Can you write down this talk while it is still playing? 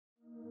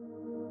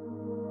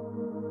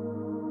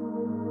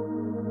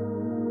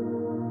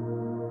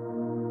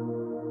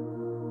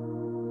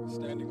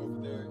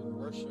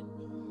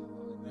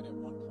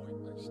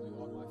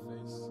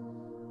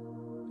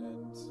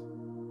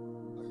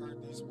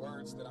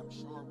I'm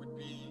sure would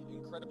be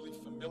incredibly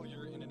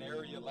familiar in an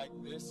area like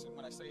this. And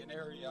when I say an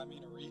area, I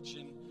mean a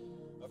region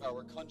of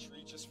our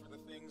country, just for the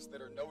things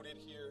that are noted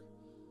here.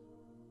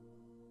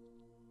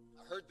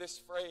 I heard this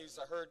phrase,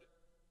 I heard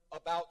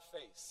about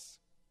face.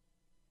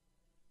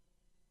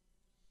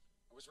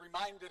 I was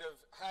reminded of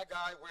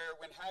Haggai, where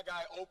when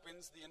Haggai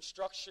opens, the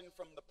instruction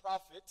from the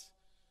prophet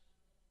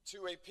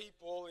to a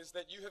people is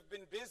that you have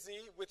been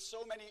busy with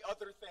so many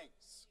other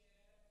things.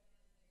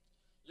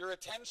 Your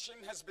attention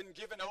has been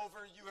given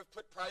over. You have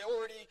put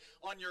priority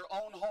on your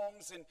own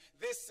homes and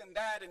this and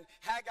that. And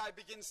Haggai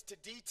begins to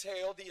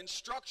detail the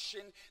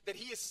instruction that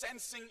he is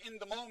sensing in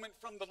the moment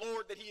from the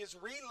Lord, that he is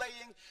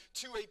relaying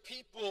to a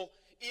people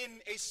in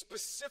a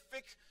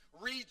specific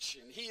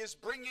region. He is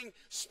bringing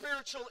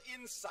spiritual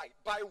insight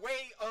by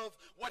way of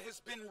what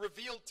has been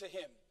revealed to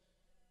him.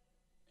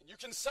 And you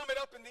can sum it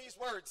up in these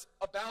words: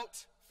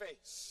 about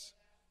face.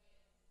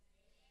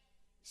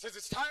 He says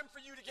it's time for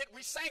you to get,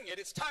 we sang it,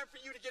 it's time for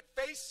you to get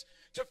face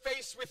to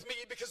face with me,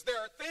 because there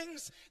are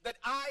things that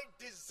I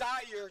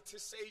desire to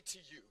say to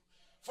you.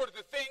 For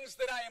the things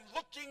that I am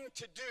looking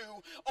to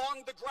do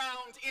on the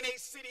ground in a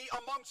city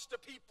amongst a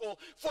people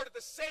for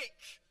the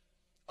sake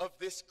of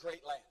this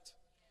great land.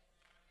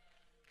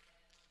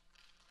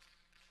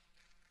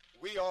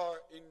 We are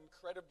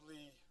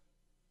incredibly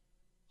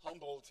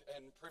humbled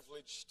and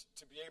privileged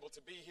to be able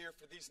to be here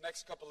for these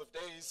next couple of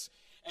days.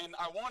 And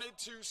I wanted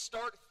to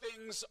start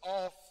things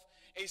off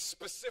a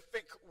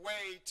specific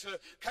way to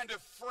kind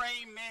of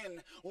frame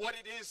in what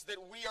it is that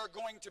we are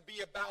going to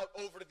be about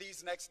over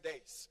these next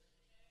days.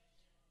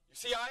 You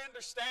see, I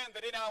understand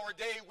that in our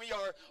day we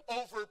are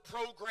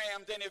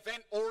over-programmed and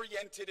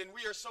event-oriented, and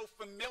we are so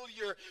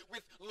familiar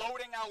with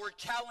loading our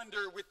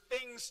calendar with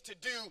things to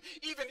do,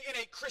 even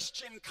in a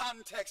Christian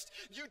context.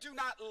 You do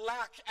not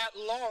lack at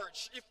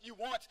large if you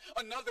want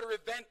another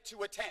event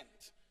to attend.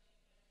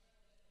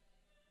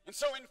 And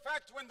so, in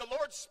fact, when the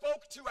Lord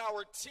spoke to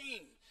our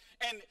team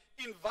and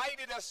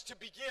invited us to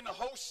begin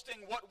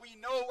hosting what we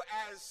know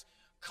as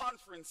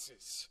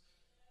conferences,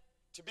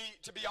 to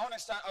be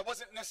honest, I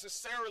wasn't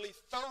necessarily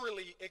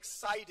thoroughly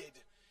excited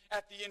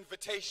at the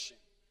invitation.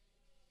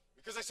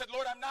 Because I said,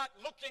 Lord, I'm not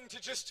looking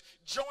to just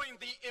join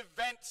the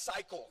event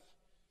cycle.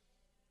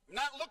 I'm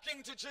not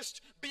looking to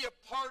just be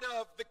a part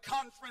of the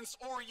conference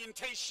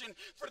orientation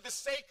for the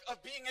sake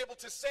of being able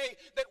to say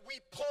that we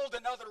pulled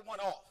another one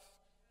off.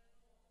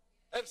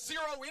 I have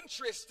zero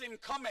interest in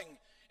coming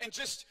and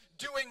just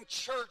doing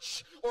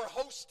church or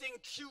hosting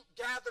cute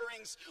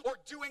gatherings or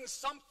doing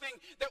something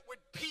that would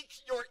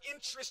pique your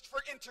interest for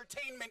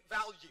entertainment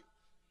value.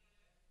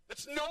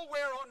 That's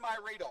nowhere on my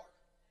radar.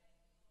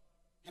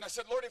 And I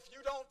said, Lord, if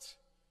you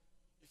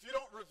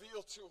don't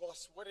reveal to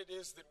us what it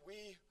is that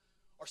we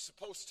are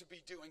supposed to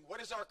be doing, what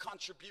is our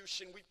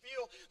contribution? We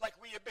feel like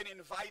we have been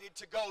invited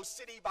to go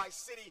city by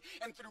city,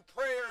 and through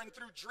prayer and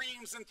through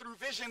dreams and through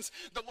visions,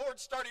 the Lord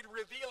started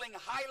revealing,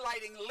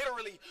 highlighting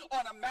literally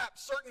on a map.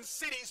 Certain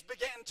cities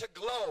began to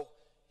glow.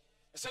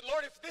 I said,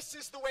 Lord, if this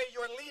is the way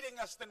you're leading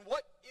us, then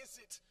what is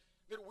it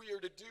that we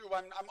are to do?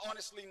 I'm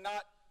honestly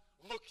not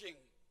looking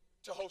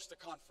to host a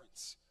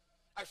conference.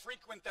 I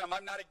frequent them.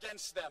 I'm not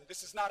against them.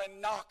 This is not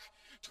a knock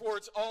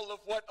towards all of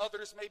what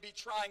others may be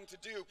trying to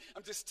do.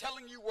 I'm just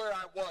telling you where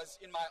I was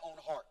in my own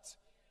heart.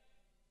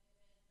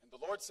 And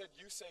the Lord said,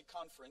 you say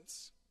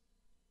conference,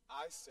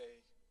 I say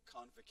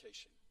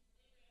convocation.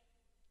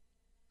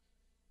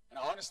 And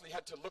I honestly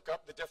had to look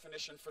up the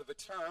definition for the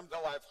term,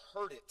 though I've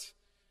heard it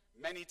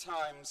many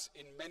times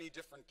in many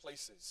different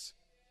places.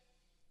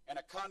 And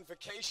a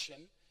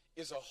convocation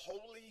is a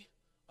holy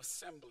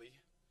assembly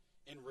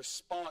in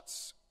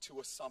response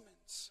to a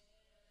summons.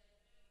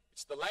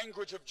 It's the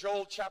language of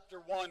Joel chapter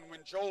 1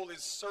 when Joel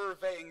is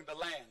surveying the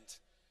land,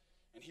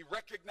 and he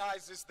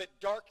recognizes that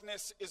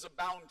darkness is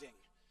abounding,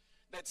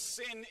 that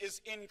sin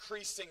is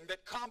increasing,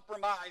 that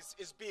compromise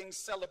is being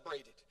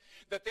celebrated,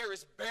 that there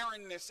is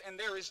barrenness and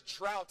there is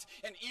drought,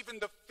 and even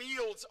the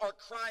fields are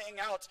crying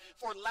out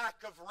for lack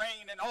of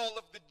rain and all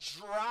of the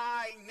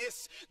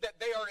dryness that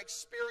they are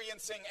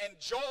experiencing. And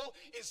Joel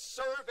is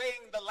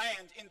surveying the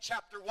land in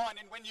chapter 1.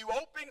 And when you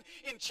open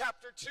in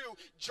chapter 2,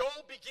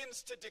 Joel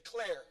begins to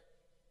declare,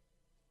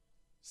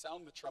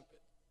 sound the trumpet,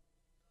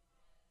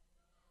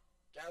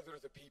 gather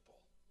the people.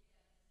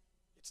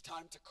 It's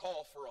time to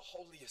call for a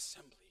holy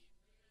assembly.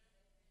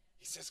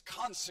 He says,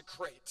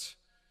 consecrate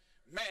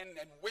men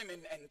and women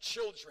and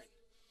children.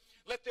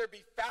 Let there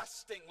be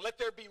fasting. Let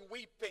there be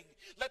weeping.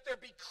 Let there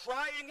be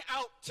crying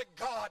out to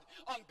God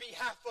on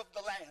behalf of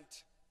the land.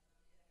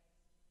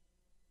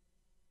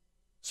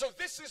 So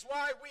this is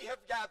why we have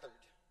gathered.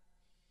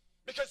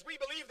 Because we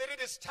believe that it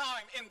is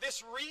time in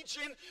this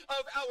region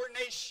of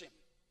our nation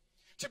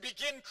to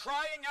begin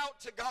crying out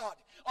to God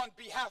on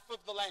behalf of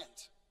the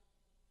land.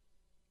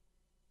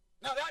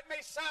 Now that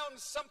may sound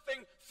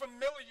something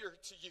familiar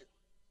to you.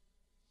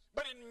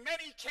 But in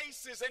many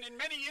cases and in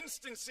many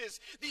instances,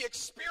 the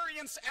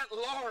experience at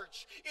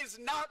large is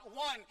not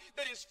one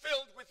that is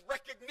filled with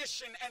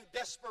recognition and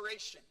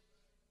desperation.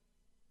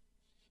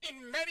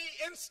 In many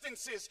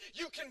instances,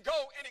 you can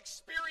go and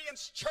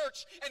experience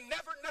church and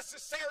never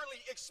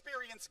necessarily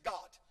experience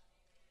God.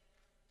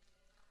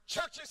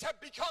 Churches have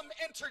become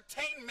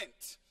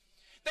entertainment.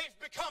 They've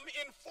become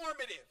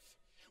informative.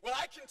 Well,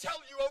 I can tell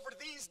you over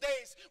these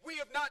days, we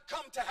have not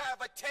come to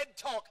have a TED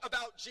Talk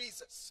about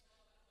Jesus.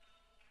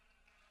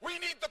 We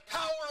need the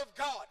power of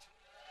God.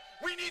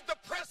 We need the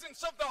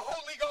presence of the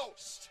Holy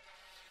Ghost.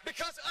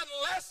 Because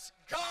unless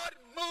God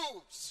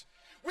moves,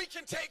 we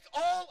can take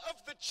all of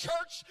the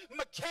church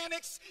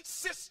mechanics,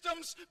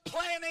 systems,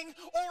 planning,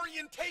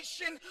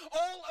 orientation,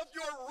 all of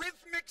your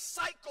rhythmic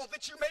cycle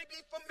that you may be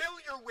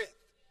familiar with,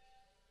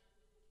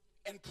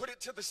 and put it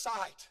to the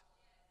side.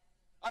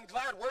 I'm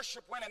glad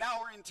worship went an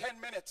hour and 10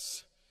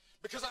 minutes,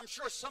 because I'm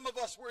sure some of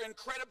us were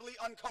incredibly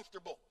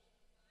uncomfortable.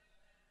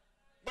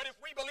 But if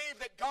we believe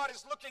that God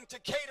is looking to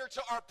cater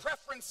to our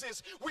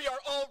preferences, we are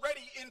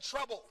already in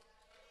trouble.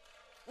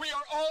 We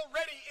are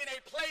already in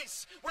a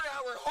place where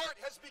our heart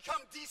has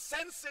become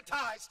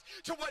desensitized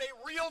to what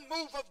a real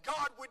move of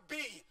God would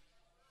be.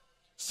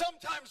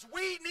 Sometimes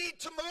we need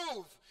to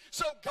move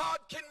so God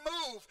can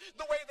move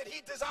the way that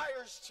he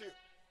desires to.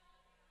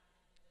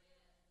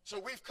 So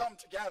we've come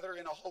to gather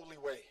in a holy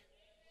way.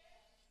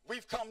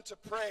 We've come to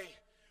pray,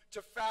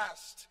 to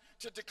fast,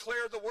 to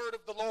declare the word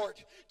of the Lord,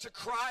 to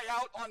cry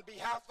out on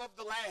behalf of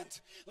the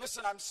land.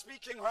 Listen, I'm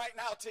speaking right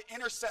now to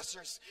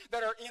intercessors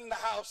that are in the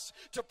house,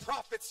 to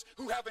prophets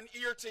who have an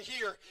ear to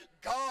hear.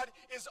 God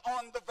is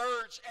on the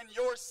verge, and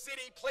your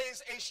city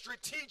plays a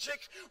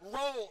strategic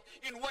role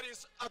in what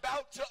is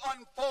about to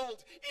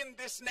unfold in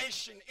this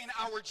nation, in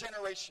our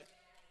generation.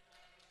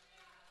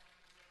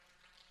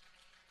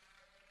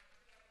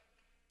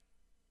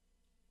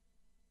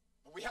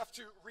 We have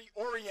to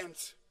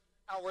reorient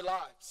our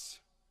lives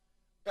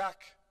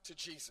back to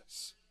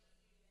Jesus.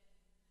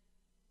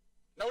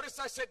 Notice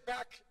I said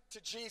back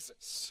to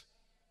Jesus.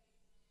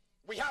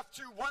 We have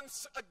to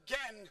once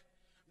again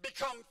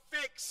become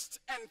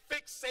fixed and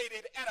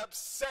fixated and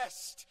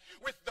obsessed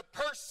with the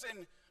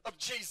person of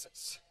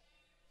Jesus.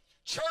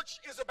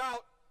 Church is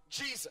about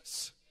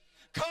Jesus.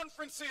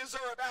 Conferences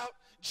are about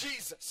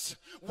Jesus.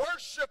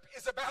 Worship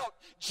is about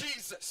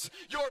Jesus.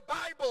 Your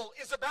Bible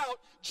is about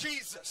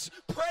Jesus.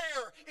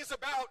 Prayer is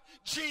about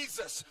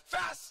Jesus.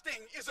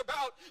 Fasting is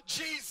about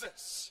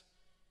Jesus.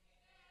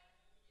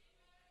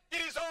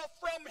 It is all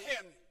from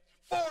him,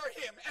 for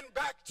him, and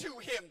back to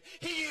him.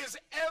 He is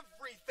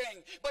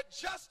everything. But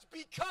just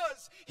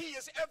because he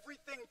is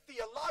everything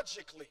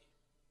theologically,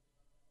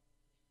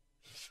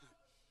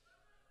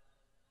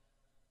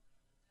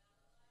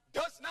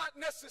 does not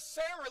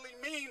necessarily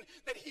mean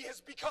that he has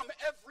become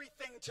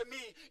everything to me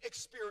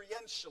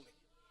experientially.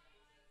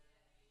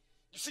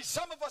 You see,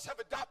 some of us have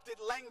adopted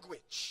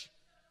language.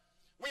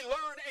 We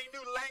learn a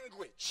new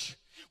language.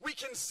 We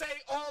can say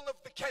all of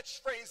the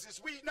catchphrases.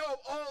 We know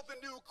all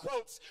the new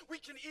quotes. We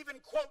can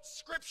even quote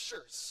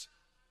scriptures.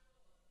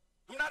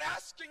 I'm not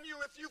asking you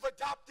if you've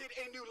adopted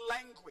a new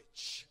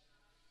language.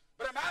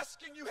 But I'm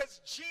asking you,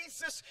 has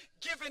Jesus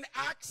given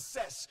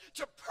access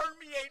to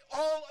permeate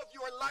all of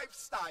your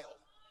lifestyle?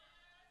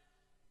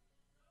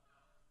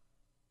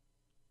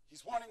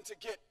 He's wanting to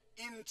get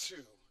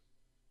into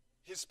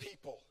his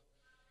people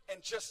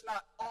and just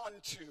not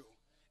onto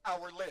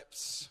our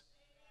lips.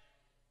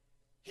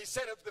 He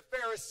said of the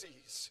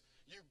Pharisees,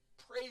 you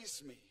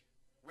praise me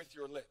with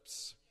your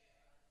lips,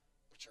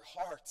 but your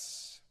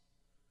hearts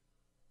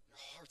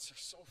are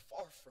so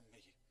far from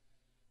me.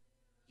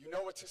 You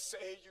know what to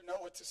say, you know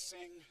what to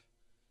sing,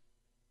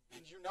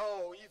 and you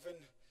know, even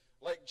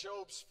like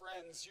Job's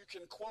friends, you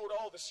can quote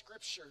all the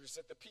scriptures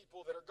at the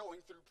people that are going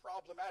through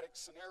problematic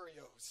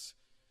scenarios.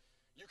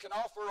 You can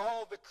offer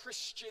all the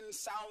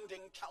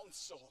Christian-sounding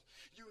counsel.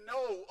 You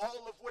know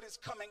all of what is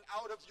coming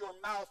out of your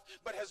mouth,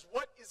 but has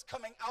what is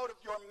coming out of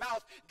your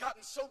mouth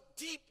gotten so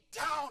deep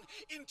down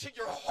into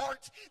your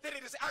heart that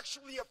it has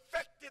actually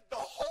affected the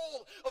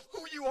whole of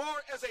who you are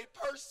as a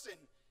person?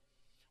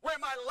 Where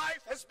my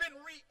life has been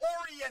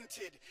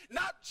reoriented,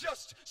 not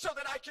just so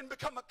that I can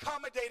become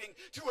accommodating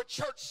to a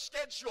church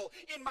schedule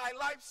in my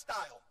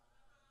lifestyle,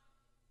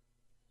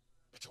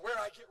 but to where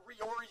I get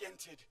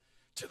reoriented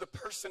to the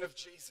person of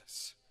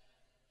Jesus,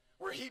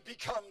 where he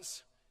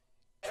becomes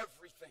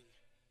everything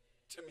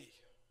to me.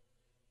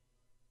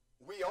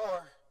 We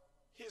are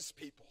his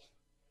people,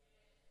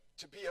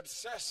 to be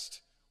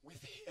obsessed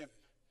with him.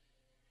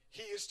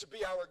 He is to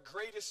be our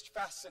greatest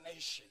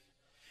fascination,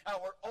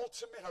 our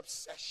ultimate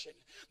obsession,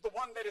 the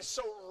one that is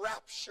so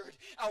raptured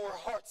our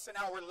hearts and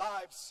our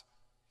lives.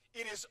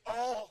 It is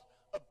all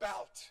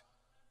about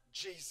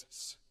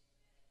Jesus.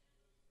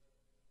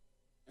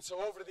 And so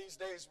over these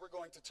days, we're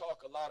going to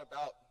talk a lot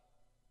about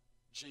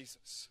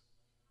Jesus.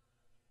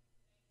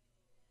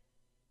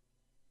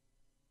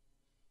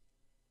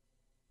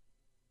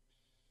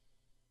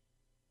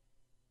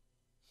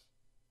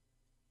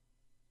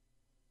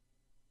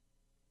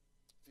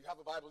 If you have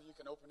a Bible, you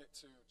can open it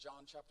to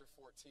John chapter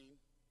 14.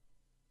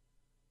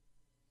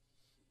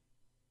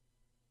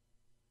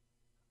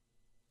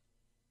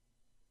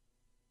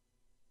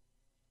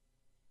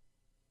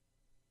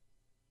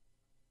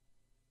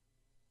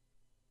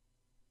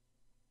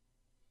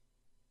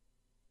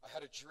 I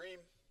had a dream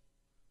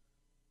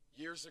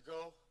years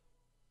ago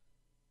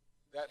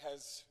that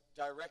has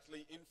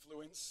directly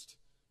influenced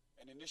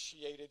and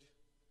initiated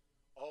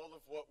all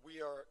of what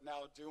we are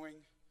now doing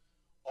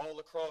all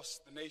across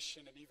the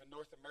nation and even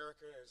North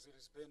America, as it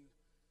has been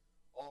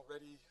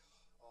already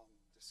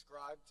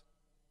described.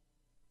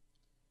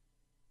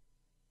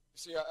 You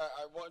see,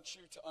 I want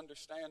you to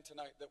understand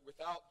tonight that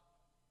without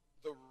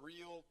the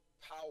real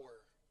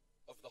power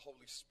of the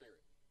Holy Spirit,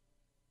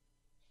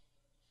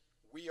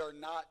 we are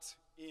not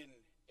in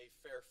a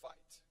fair fight.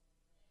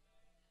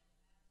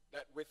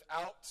 That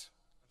without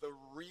the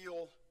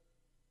real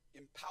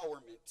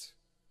empowerment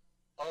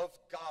of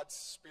God's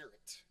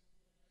Spirit,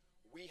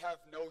 we have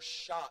no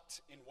shot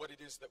in what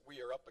it is that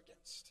we are up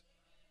against.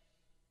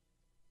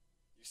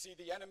 You see,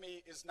 the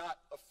enemy is not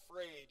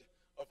afraid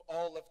of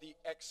all of the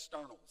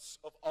externals,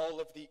 of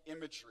all of the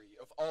imagery,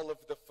 of all of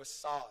the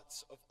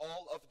facades, of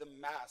all of the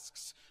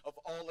masks, of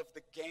all of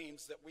the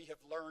games that we have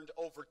learned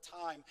over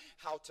time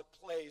how to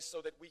play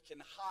so that we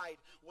can hide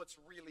what's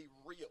really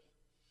real,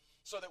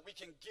 so that we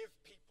can give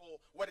people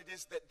what it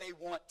is that they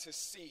want to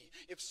see.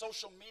 If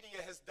social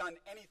media has done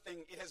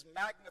anything, it has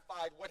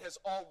magnified what has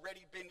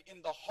already been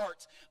in the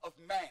heart of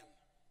man.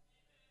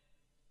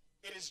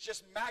 It has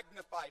just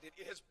magnified it.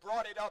 It has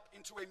brought it up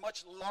into a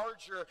much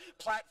larger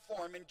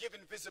platform and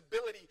given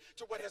visibility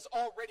to what has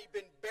already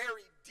been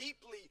buried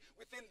deeply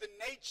within the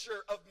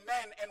nature of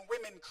men and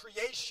women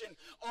creation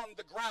on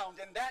the ground.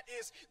 And that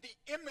is the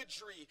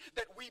imagery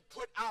that we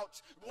put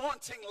out,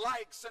 wanting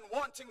likes and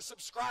wanting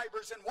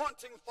subscribers and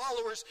wanting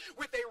followers,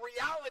 with a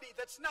reality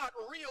that's not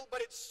real,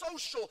 but it's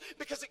social,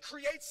 because it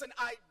creates an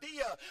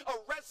idea, a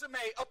resume,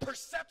 a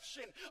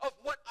perception of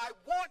what I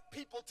want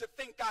people to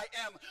think I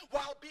am,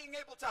 while being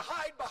able to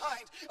hide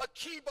behind a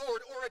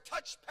keyboard or a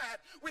touchpad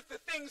with the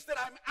things that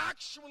I'm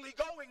actually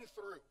going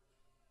through.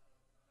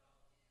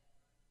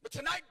 But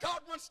tonight, God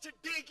wants to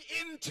dig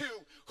into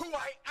who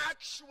I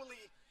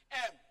actually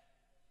am.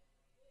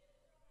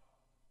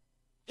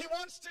 He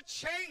wants to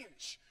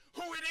change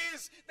who it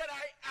is that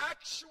I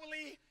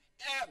actually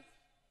am.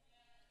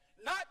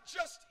 Not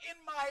just in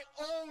my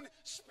own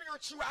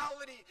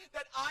spirituality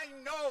that I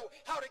know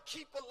how to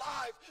keep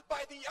alive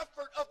by the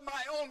effort of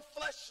my own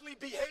fleshly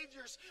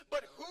behaviors,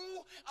 but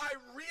who I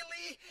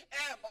really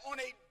am on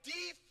a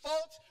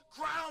default,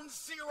 ground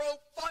zero,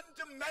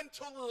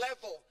 fundamental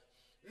level.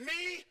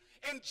 Me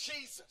and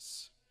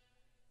Jesus.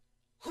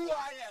 Who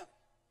I am.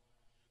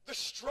 The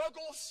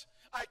struggles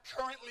I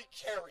currently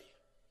carry.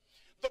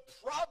 The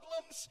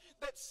problems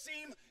that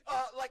seem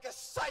like a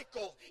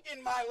cycle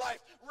in my life,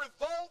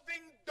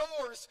 revolving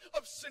doors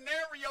of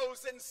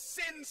scenarios and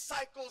sin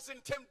cycles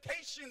and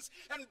temptations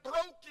and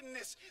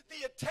brokenness,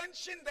 the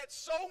attention that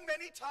so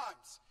many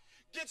times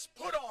gets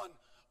put on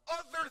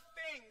other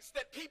things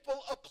that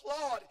people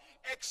applaud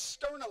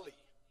externally.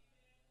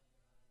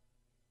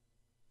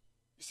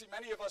 You see,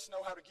 many of us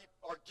know how to keep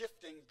our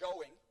gifting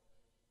going,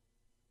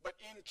 but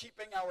in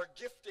keeping our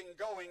gifting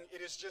going, it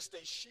is just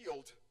a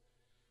shield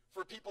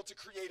for people to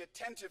create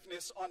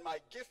attentiveness on my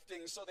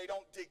gifting so they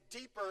don't dig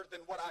deeper than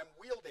what I'm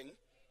wielding.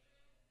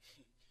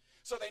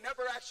 So they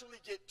never actually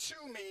get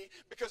to me,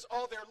 because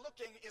all they're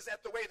looking is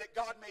at the way that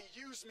God may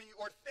use me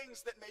or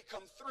things that may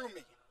come through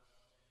me.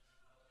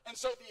 And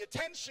so the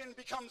attention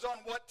becomes on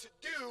what to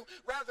do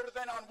rather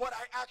than on what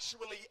I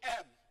actually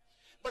am.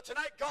 But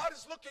tonight, God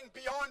is looking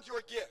beyond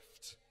your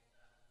gift.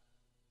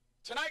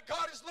 Tonight,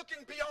 God is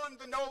looking beyond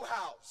the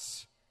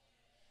know-hows.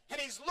 And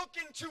he's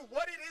looking to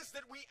what it is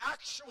that we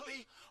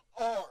actually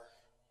are.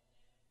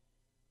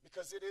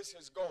 Because it is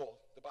his goal,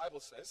 the Bible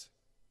says,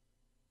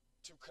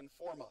 to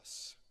conform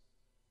us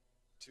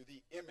to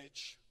the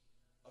image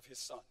of his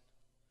Son.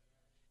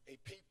 A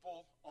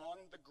people on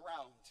the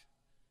ground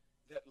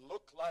that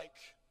look like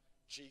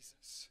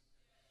Jesus.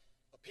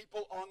 A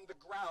people on the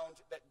ground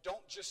that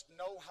don't just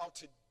know how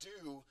to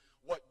do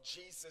what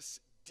Jesus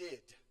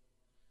did.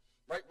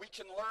 Right? We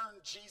can learn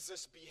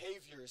Jesus'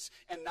 behaviors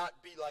and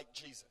not be like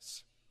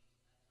Jesus.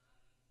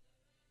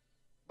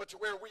 But to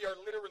where we are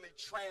literally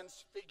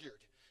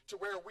transfigured, to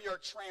where we are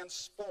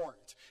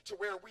transformed, to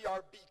where we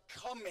are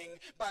becoming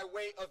by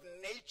way of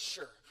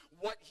nature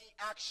what he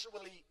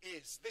actually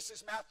is. This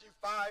is Matthew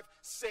 5,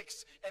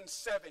 6, and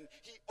 7.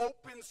 He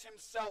opens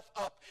himself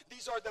up.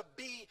 These are the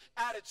be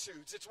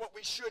attitudes. It's what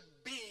we should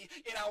be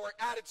in our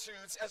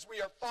attitudes as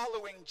we are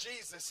following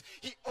Jesus.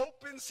 He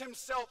opens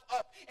himself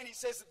up and he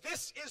says,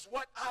 this is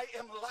what I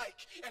am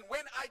like. And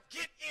when I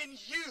get in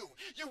you,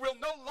 you will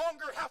no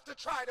longer have to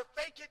try to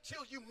fake it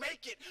till you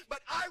make it, but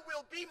I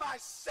will be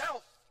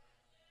myself.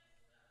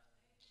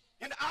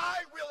 And I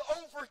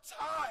will, over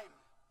time,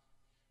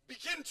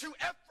 begin to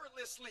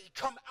effortlessly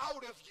come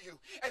out of you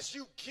as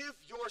you give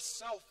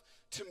yourself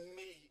to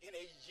me in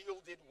a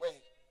yielded way.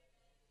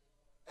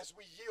 As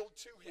we yield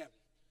to him,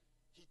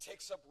 he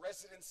takes up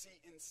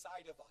residency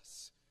inside of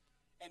us.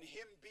 And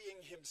him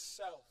being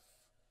himself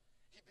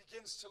He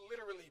begins to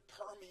literally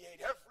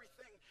permeate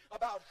everything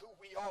about who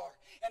we are.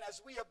 And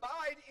as we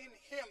abide in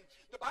him,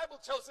 the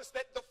Bible tells us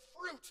that the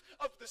fruit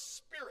of the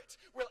Spirit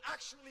will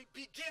actually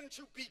begin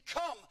to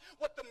become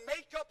what the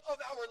makeup of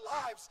our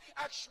lives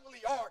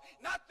actually are.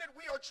 Not that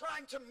we are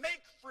trying to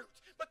make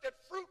fruit, but that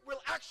fruit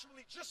will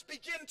actually just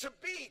begin to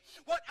be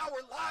what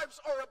our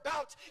lives are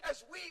about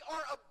as we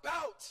are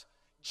about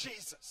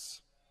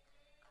Jesus.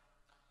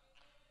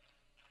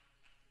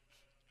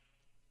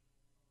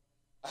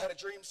 I had a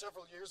dream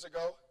several years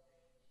ago.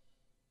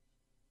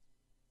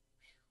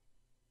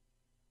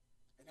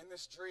 And in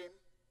this dream,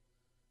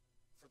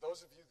 for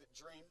those of you that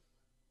dream,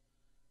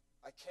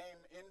 I came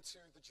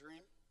into the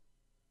dream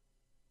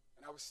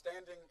and I was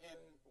standing in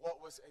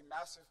what was a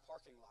massive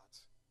parking lot.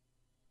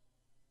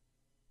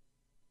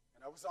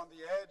 And I was on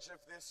the edge of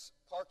this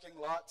parking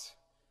lot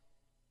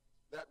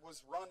that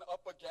was run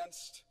up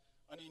against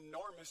an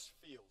enormous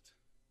field.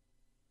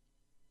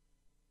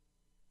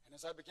 And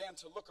as I began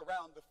to look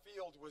around, the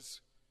field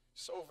was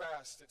so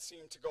vast it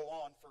seemed to go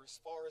on for as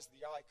far as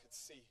the eye could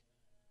see.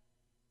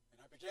 And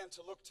I began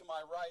to look to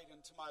my right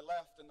and to my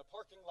left, and the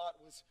parking lot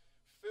was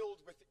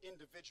filled with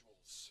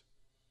individuals.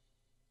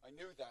 I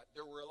knew that.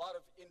 There were a lot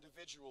of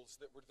individuals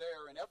that were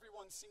there, and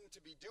everyone seemed to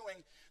be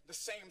doing the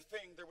same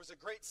thing. There was a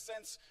great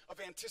sense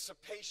of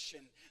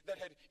anticipation that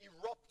had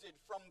erupted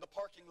from the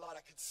parking lot.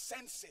 I could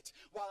sense it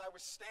while I was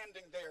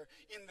standing there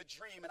in the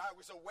dream, and I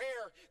was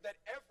aware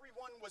that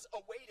everyone was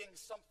awaiting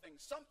something.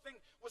 Something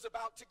was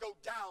about to go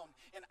down,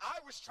 and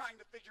I was trying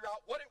to figure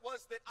out what it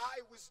was that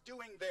I was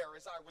doing there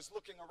as I was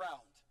looking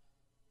around.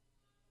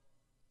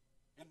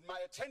 And my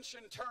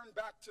attention turned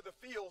back to the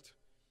field,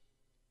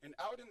 and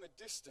out in the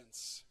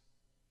distance,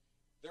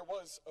 there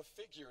was a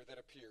figure that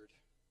appeared.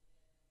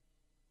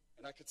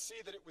 And I could see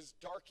that it was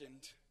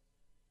darkened.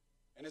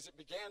 And as it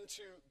began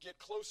to get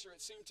closer, it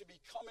seemed to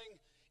be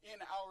coming in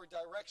our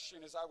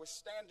direction as I was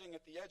standing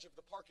at the edge of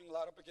the parking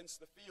lot up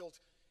against the field.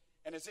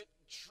 And as it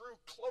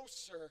drew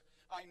closer,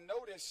 I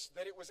noticed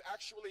that it was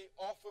actually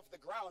off of the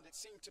ground. It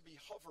seemed to be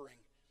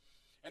hovering.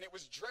 And it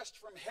was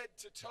dressed from head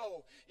to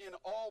toe in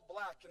all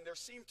black, and there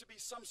seemed to be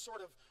some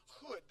sort of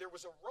hood. There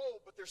was a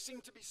robe, but there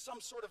seemed to be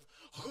some sort of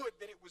hood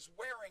that it was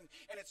wearing,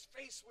 and its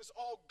face was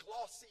all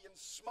glossy and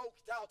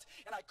smoked out,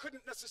 and I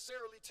couldn't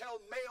necessarily tell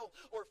male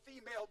or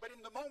female, but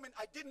in the moment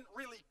I didn't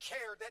really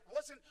care. That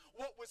wasn't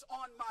what was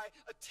on my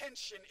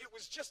attention. It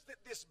was just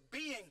that this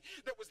being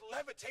that was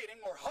levitating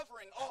or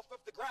hovering off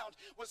of the ground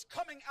was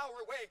coming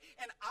our way,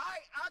 and I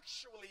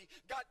actually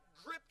got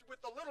gripped with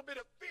a little bit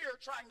of fear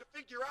trying to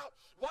figure out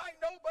why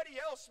nobody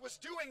else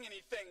was doing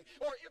anything,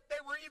 or if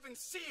they were even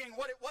seeing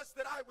what it was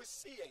that I was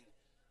seeing.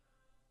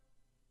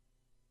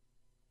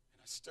 And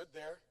I stood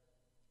there,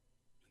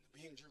 and the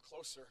being drew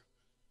closer,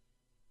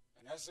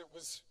 and as it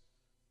was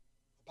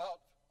about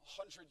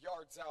 100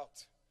 yards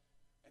out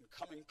and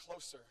coming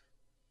closer,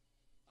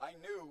 I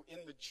knew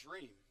in the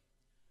dream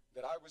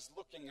that I was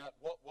looking at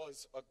what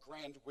was a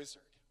grand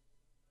wizard.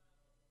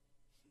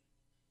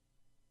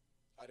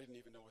 I didn't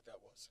even know what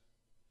that was.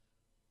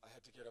 I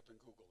had to get up and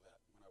Google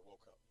that when I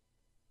woke up.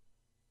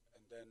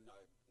 And then I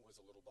was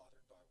a little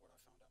bothered by what I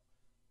found out.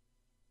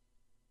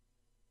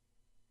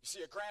 You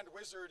see, a grand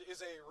wizard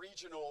is a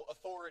regional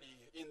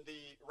authority in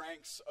the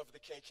ranks of the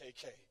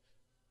KKK.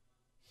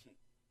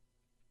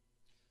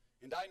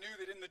 And I knew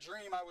that in the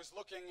dream I was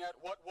looking at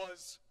what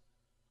was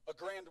a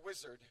grand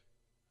wizard.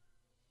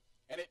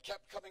 And it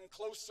kept coming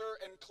closer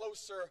and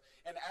closer,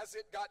 and as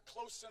it got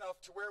close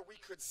enough to where we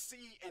could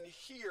see and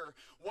hear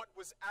what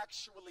was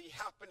actually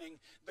happening,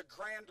 the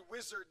grand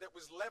wizard that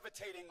was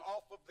levitating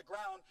off of the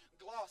ground,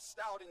 glossed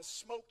out and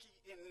smoky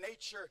in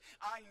nature,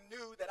 I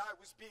knew that I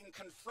was being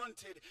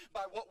confronted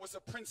by what was a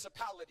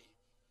principality.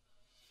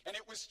 And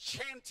it was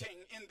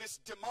chanting in this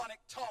demonic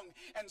tongue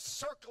and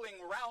circling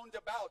round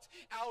about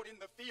out in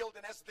the field.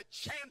 And as the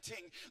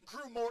chanting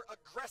grew more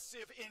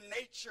aggressive in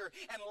nature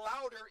and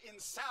louder in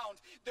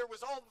sound, there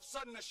was all of a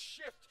sudden a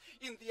shift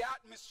in the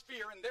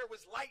atmosphere. And there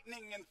was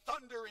lightning and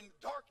thunder and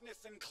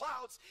darkness and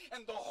clouds.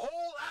 And the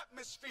whole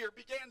atmosphere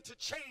began to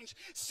change,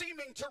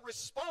 seeming to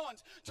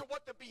respond to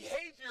what the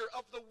behavior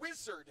of the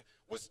wizard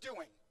was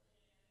doing.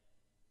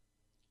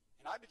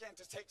 And I began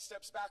to take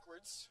steps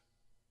backwards,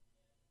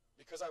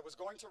 because I was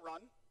going to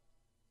run.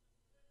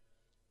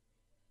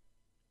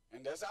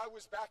 And as I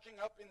was backing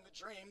up in the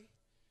dream,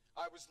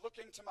 I was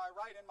looking to my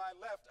right and my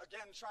left,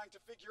 again trying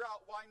to figure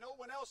out why no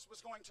one else was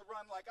going to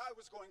run like I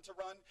was going to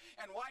run,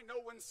 and why no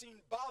one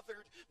seemed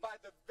bothered by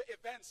the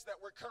events that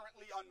were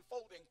currently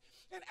unfolding.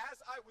 And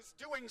as I was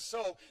doing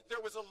so,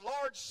 there was a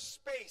large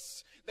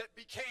space that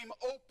became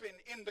open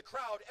in the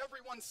crowd.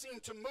 Everyone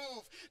seemed to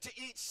move to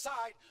each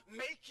side,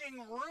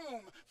 making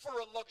room for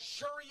a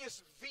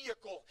luxurious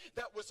vehicle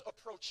that was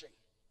approaching.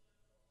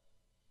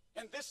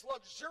 And this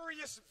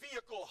luxurious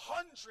vehicle,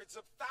 hundreds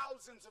of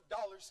thousands of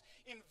dollars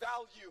in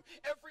value,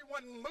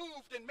 everyone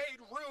moved and made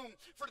room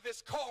for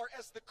this car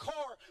as the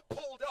car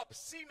pulled up,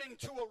 seeming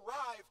to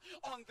arrive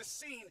on the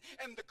scene.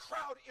 And the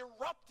crowd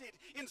erupted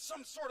in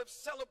some sort of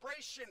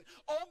celebration,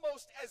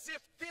 almost as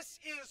if this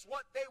is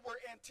what they were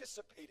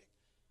anticipating.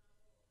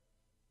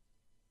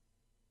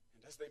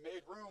 And as they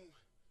made room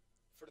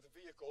for the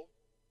vehicle,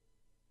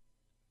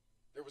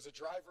 there was a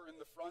driver in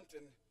the front,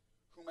 and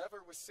whomever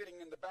was sitting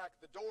in the back,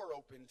 the door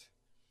opened,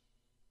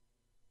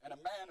 and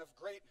a man of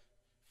great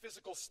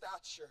physical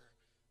stature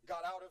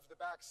got out of the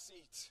back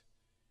seat.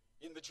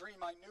 In the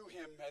dream, I knew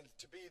him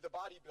to be the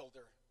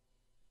bodybuilder.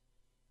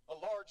 A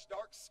large,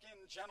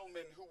 dark-skinned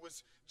gentleman who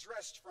was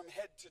dressed from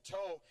head to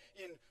toe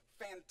in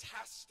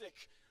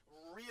fantastic,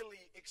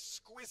 really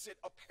exquisite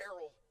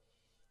apparel.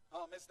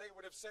 As they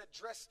would have said,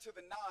 dressed to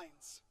the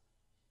nines.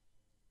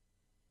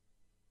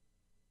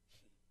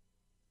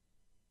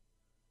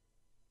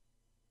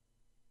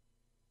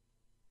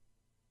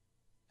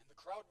 And the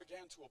crowd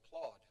began to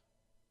applaud.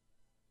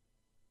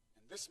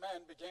 And this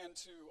man began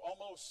to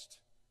almost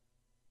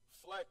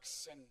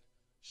flex and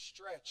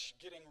stretch,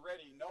 getting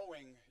ready,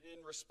 knowing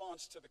in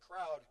response to the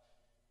crowd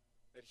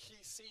that he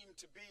seemed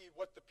to be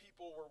what the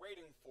people were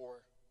waiting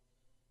for.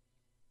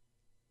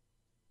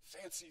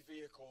 Fancy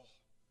vehicle.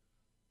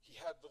 He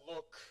had the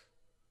look.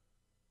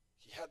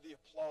 He had the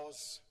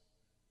applause.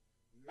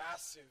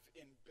 Massive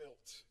in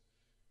build.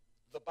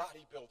 The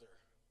bodybuilder.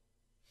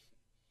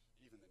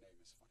 Even the name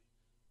is funny.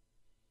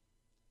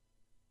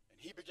 And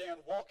he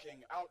began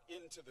walking out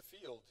into the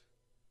field.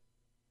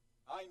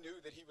 I knew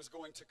that he was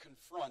going to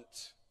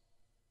confront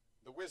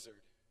the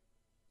wizard.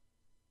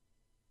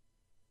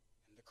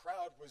 And the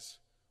crowd was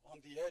on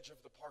the edge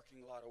of the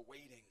parking lot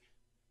awaiting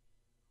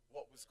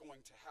what was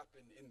going to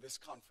happen in this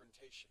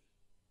confrontation.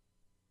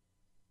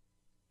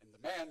 And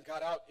the man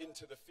got out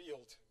into the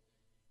field,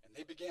 and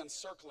they began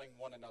circling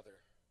one another.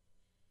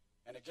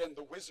 And again,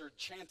 the wizard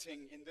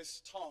chanting in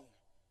this tongue.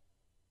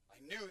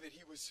 I knew that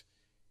he was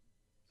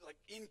like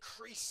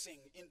increasing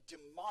in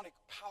demonic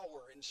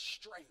power and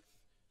strength.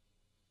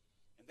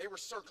 And they were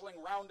circling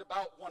round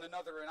about one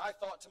another, and I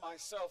thought to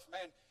myself,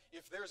 man,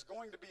 if there's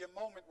going to be a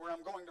moment where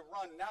I'm going to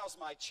run, now's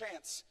my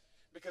chance,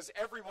 because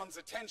everyone's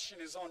attention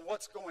is on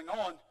what's going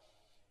on.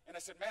 And I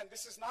said, man,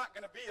 this is not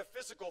going to be a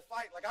physical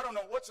fight. Like, I don't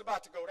know what's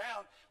about to go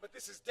down, but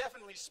this is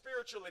definitely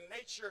spiritual in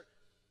nature.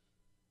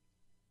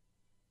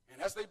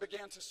 And as they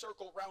began to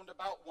circle round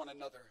about one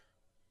another,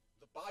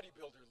 the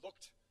bodybuilder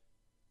looked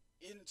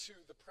into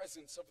the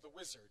presence of the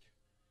wizard,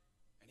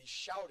 and he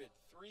shouted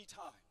 3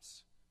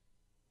 times,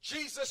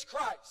 Jesus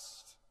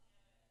Christ,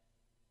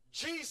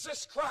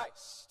 Jesus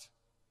Christ,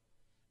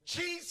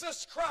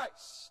 Jesus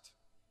Christ.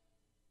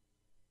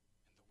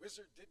 And the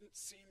wizard didn't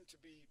seem to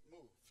be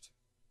moved.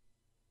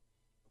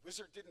 The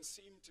wizard didn't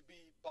seem to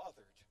be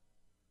bothered.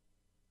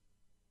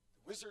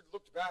 The wizard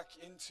looked back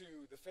into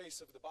the face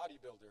of the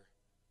bodybuilder,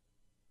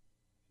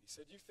 and he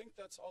said, you think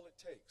that's all it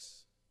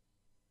takes?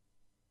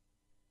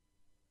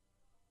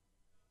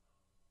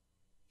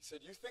 He said,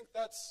 you think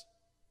that's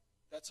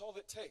all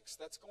it takes?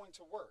 That's going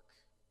to work?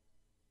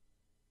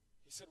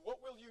 He said,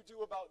 what will you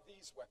do about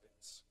these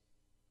weapons?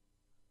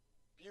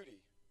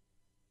 Beauty,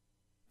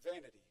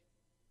 vanity,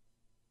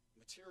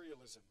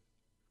 materialism,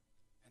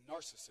 and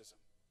narcissism.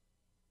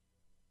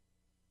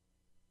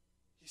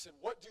 He said,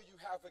 what do you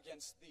have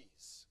against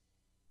these?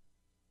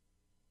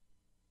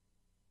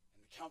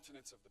 And the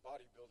countenance of the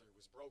bodybuilder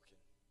was broken,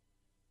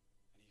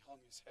 and he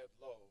hung his head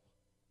low.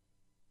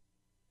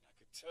 And I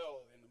could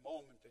tell in the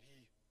moment that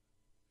he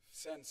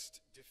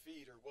sensed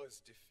defeat or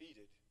was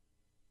defeated.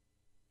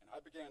 And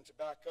I began to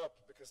back up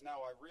because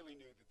now I really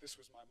knew that this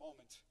was my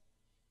moment.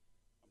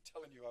 I'm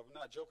telling you, I'm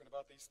not joking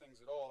about these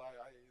things at all.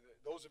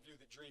 Those of you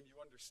that dream,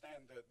 you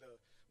understand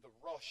the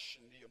rush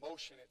and the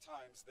emotion at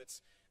times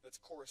that's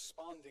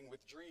corresponding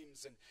with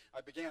dreams. And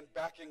I began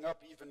backing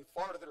up even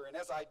farther. And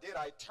as I did,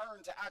 I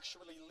turned to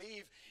actually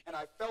leave, and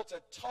I felt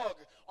a tug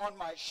on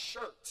my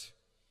shirt.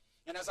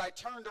 And as I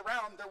turned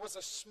around, there was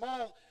a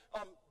small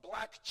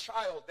black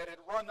child that had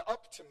run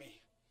up to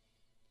me.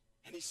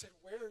 And he said,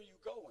 where are you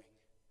going?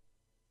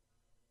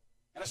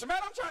 And I said, man,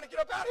 I'm trying to get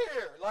up out of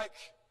here. Like,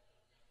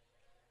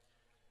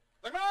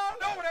 man, I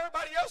don't know what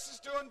everybody else is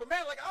doing, but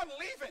man, like, I'm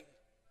leaving.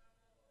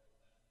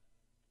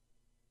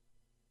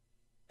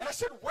 And I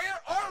said, where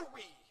are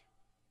we?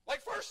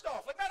 Like, first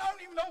off, like, man, I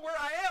don't even know where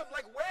I am.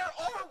 Like, where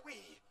are we?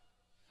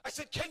 I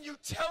said, can you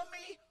tell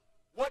me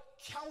what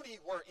county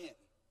we're in?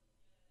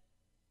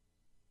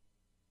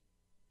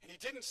 And he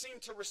didn't seem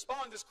to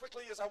respond as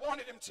quickly as I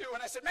wanted him to.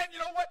 And I said, man, you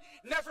know what?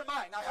 Never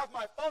mind. I have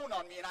my phone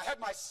on me, and I had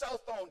my cell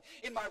phone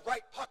in my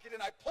right pocket,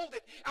 and I pulled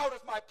it out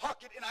of my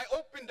pocket, and I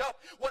opened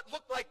up what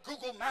looked like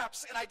Google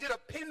Maps, and I did a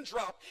pin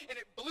drop, and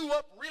it blew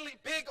up really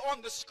big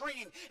on the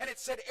screen, and it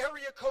said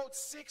area code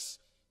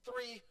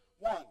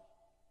 631.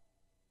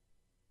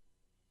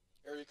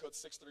 Area code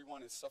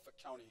 631 is Suffolk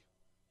County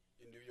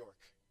in New York.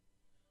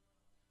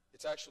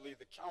 It's actually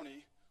the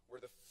county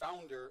where the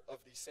founder of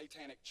the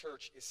Satanic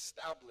Church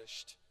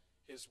established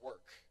his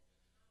work.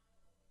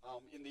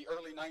 In the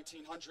early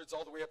 1900s,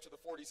 all the way up to the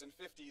 40s and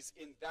 50s,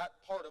 in that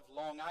part of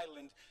Long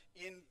Island,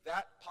 in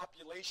that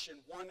population,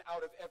 1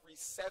 out of every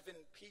 7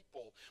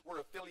 people were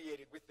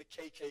affiliated with the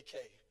KKK.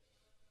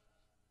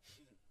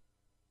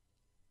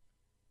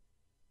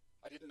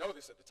 I didn't know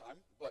this at the time,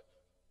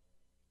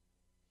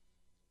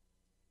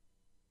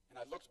 and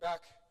I looked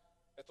back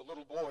at the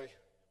little boy,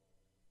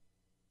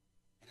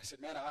 And I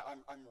said, man,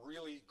 I'm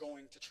really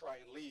going to try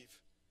and leave.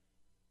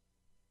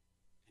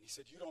 And he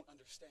said, you don't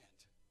understand.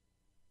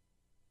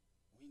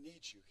 We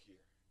need you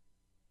here.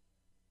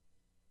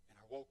 And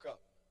I woke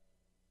up.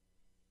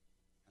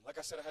 And like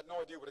I said, I had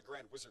no idea what a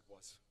grand wizard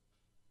was.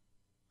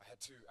 I had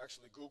to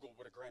actually Google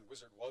what a grand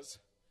wizard was.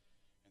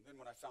 And then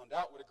when I found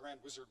out what a grand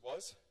wizard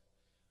was,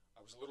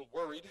 I was a little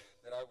worried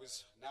that I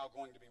was now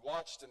going to be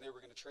watched and they were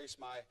going to trace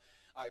my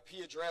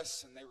IP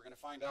address and they were going to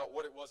find out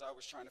what it was I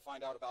was trying to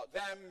find out about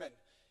them. And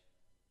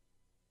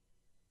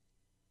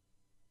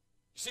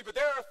you see, but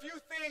there are a few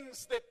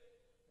things that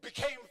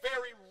became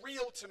very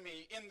real to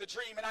me in the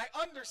dream, and I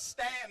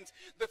understand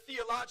the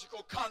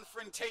theological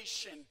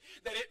confrontation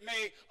that it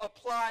may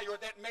apply or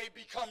that may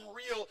become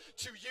real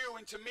to you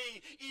and to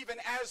me, even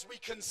as we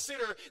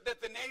consider that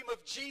the name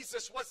of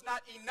Jesus was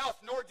not enough,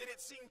 nor did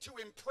it seem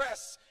to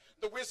impress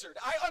the wizard.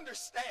 I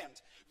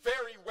understand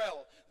very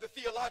well the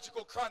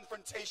theological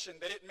confrontation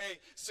that it may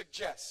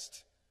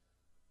suggest.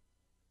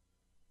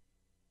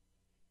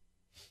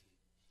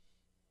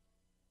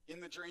 In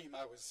the dream,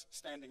 I was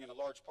standing in a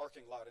large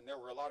parking lot, and there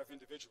were a lot of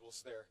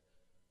individuals there.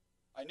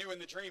 I knew in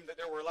the dream that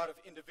there were a lot of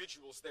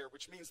individuals there,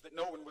 which means that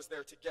no one was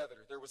there together.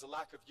 There was a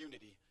lack of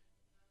unity.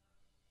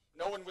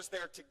 No one was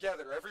there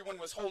together. Everyone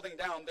was holding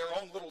down their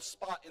own little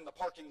spot in the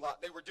parking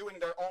lot. They were doing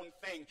their own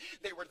thing.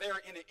 They were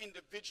there in an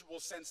individual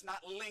sense,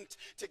 not linked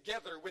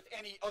together with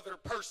any other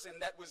person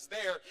that was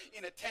there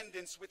in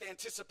attendance with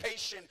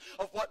anticipation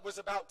of what was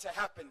about to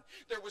happen.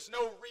 There was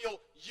no real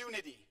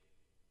unity.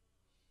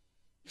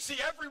 You see,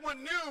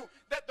 everyone knew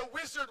that the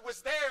wizard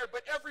was there,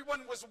 but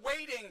everyone was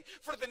waiting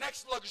for the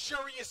next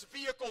luxurious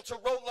vehicle to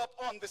roll up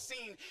on the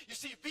scene. You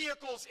see,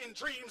 vehicles in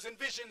dreams and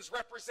visions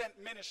represent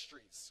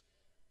ministries.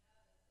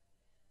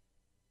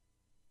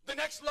 The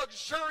next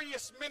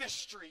luxurious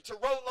ministry to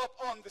roll up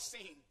on the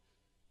scene.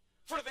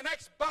 For the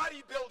next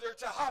bodybuilder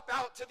to hop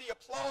out to the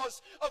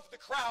applause of the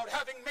crowd,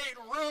 having made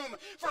room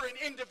for an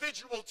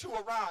individual to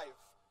arrive.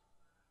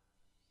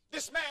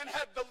 This man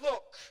had the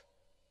look.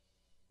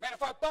 Man,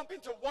 if I bump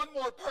into one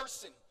more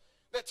person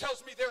that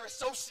tells me they're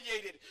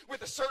associated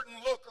with a certain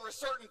look or a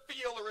certain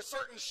feel or a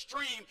certain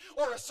stream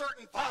or a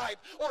certain vibe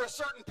or a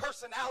certain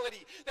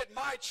personality, that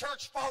my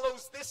church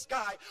follows this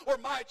guy or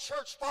my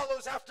church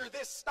follows after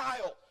this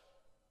style.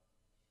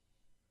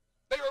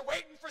 They were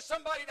waiting for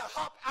somebody to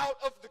hop out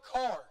of the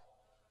car,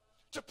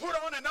 to put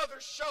on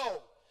another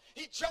show.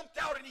 He jumped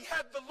out and he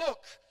had the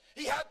look,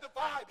 he had the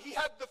vibe, he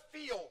had the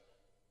feel.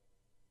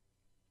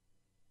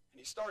 And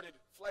he started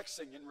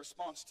flexing in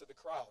response to the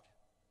crowd,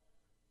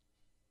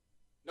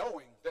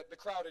 knowing that the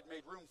crowd had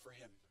made room for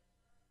him.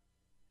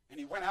 And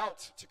he went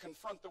out to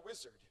confront the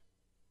wizard.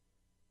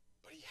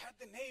 But he had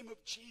the name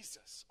of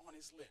Jesus on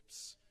his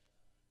lips.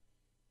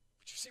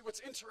 But you see,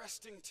 what's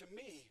interesting to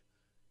me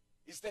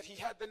is that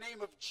he had the name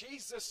of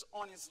Jesus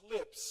on his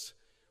lips,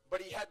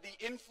 but he had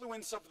the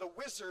influence of the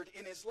wizard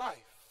in his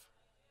life.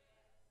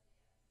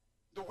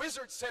 The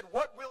wizard said,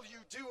 "What will you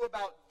do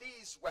about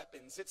these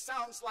weapons?" It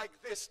sounds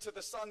like this to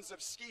the sons of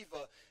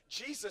Sceva.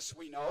 Jesus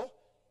we know.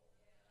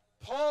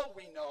 Paul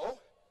we know.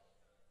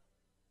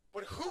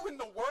 But who in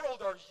the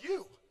world are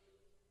you?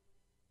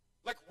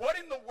 Like, what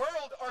in the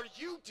world are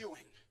you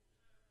doing?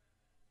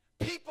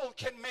 People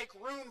can make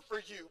room for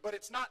you, but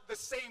it's not the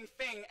same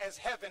thing as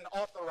heaven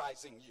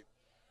authorizing you.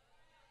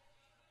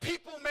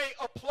 People may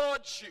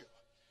applaud you,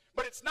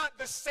 but it's not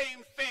the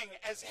same thing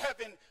as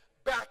heaven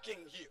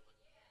backing you.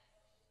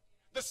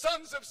 The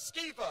sons of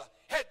Sceva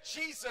had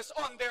Jesus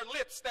on their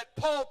lips that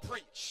Paul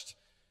preached.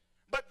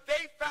 But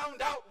they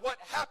found out what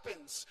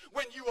happens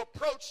when you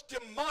approach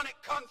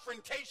demonic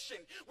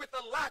confrontation with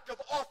a lack of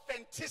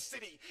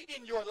authenticity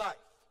in your life.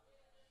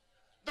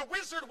 The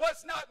wizard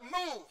was not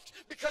moved,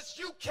 because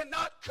you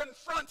cannot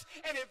confront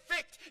and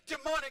evict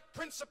demonic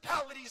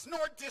principalities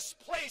nor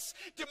displace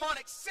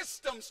demonic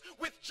systems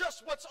with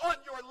just what's on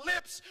your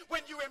lips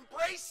when you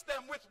embrace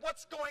them with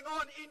what's going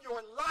on in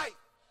your life.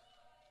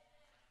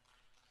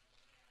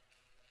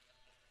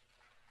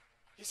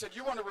 He said,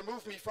 "You want to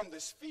remove me from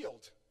this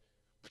field,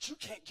 but you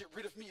can't get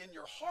rid of me in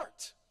your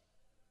heart.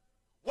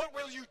 What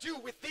will you do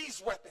with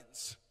these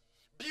weapons?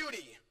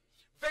 Beauty,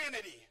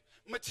 vanity,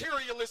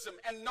 materialism,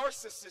 and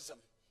narcissism."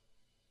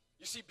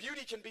 You see,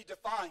 beauty can be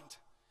defined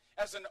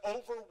as an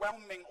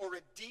overwhelming or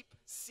a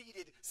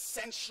deep-seated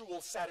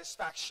sensual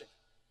satisfaction.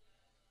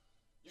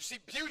 You see,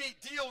 beauty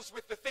deals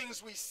with the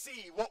things we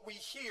see, what we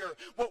hear,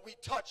 what we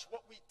touch,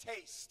 what we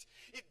taste.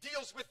 It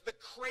deals with the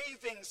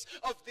cravings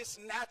of this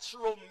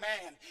natural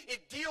man.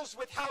 It deals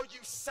with how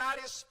you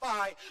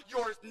satisfy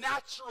your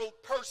natural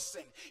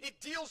person. It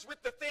deals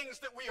with the things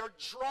that we are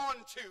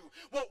drawn to,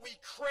 what we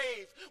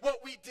crave,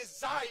 what we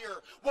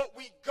desire, what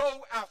we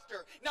go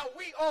after. Now,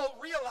 we all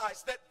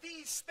realize that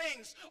these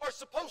things are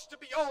supposed to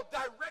be all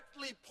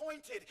directly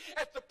pointed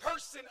at the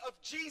person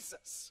of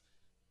Jesus,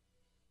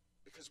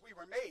 because we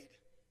were made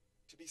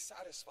to be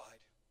satisfied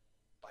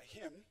by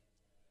him,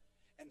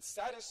 and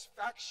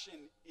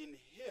satisfaction in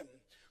him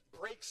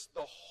breaks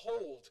the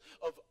hold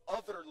of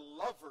other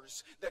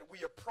lovers that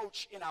we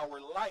approach in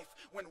our life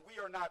when we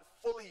are not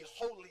fully,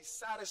 wholly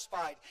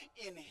satisfied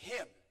in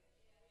him.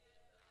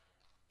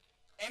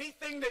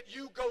 Anything that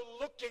you go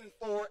looking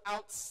for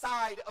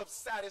outside of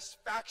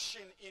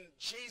satisfaction in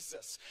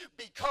Jesus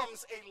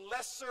becomes a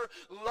lesser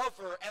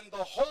lover, and the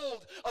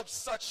hold of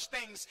such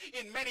things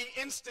in many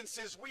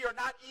instances we are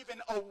not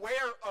even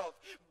aware of.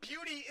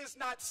 Beauty is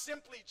not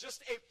simply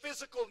just a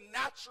physical,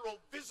 natural,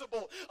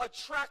 visible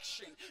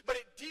attraction, but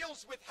it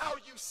deals with how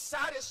you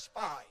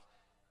satisfy.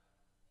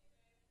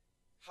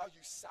 How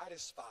you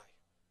satisfy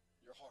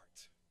your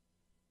heart.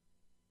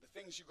 The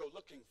things you go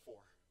looking for.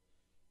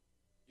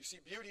 You see,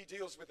 beauty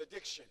deals with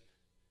addiction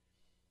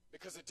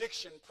because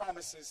addiction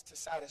promises to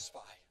satisfy.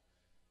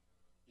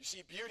 You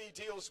see, beauty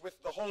deals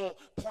with the whole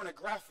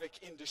pornographic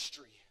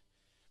industry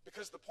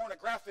because the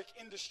pornographic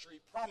industry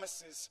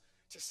promises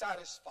to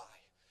satisfy.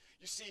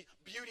 You see,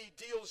 beauty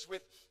deals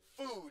with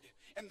food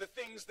and the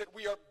things that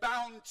we are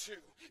bound to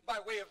by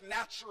way of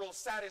natural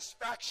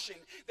satisfaction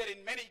that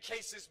in many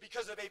cases,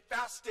 because of a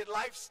fasted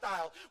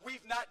lifestyle,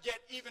 we've not yet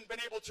even been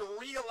able to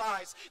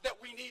realize that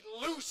we need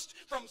loosed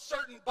from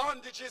certain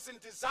bondages and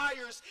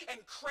desires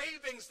and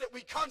cravings that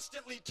we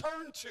constantly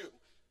turn to.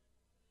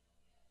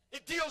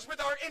 It deals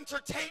with our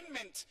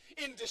entertainment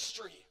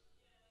industry.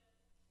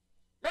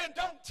 Man,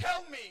 don't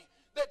tell me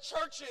that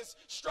churches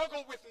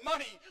struggle with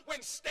money when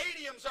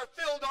stadiums are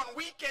filled on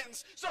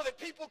weekends so that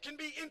people can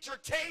be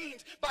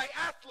entertained by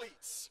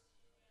athletes.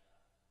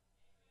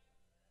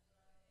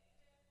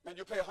 Man,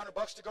 you pay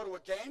 $100 to go to a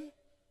game,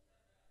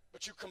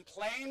 but you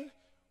complain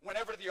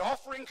whenever the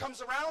offering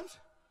comes around?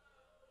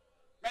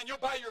 Man, you'll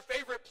buy your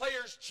favorite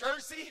player's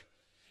jersey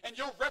and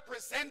you'll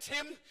represent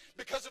him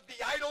because of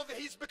the idol that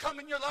he's become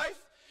in your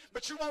life,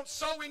 but you won't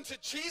sow into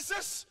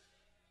Jesus?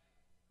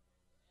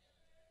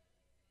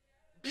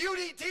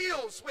 Beauty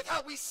deals with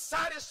how we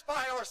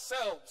satisfy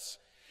ourselves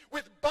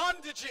with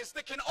bondages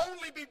that can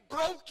only be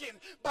broken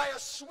by a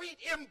sweet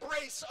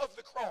embrace of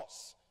the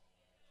cross.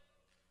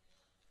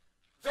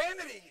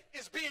 Vanity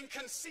is being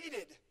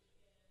conceited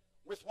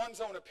with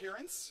one's own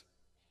appearance,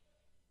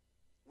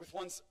 with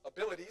one's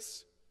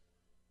abilities,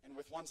 and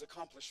with one's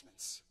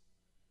accomplishments.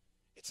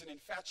 It's an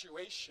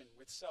infatuation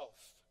with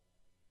self.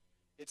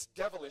 It's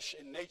devilish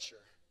in nature.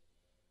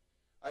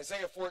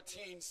 Isaiah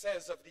 14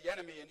 says of the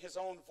enemy in his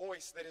own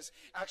voice that is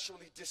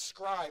actually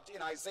described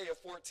in Isaiah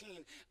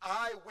 14,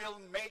 I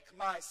will make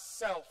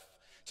myself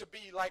to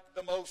be like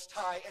the Most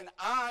High, and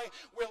I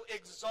will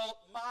exalt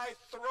my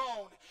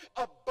throne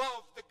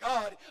above the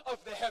God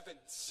of the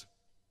heavens.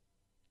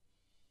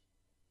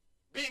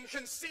 Being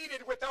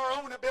conceited with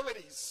our own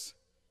abilities,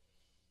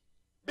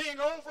 being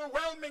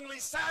overwhelmingly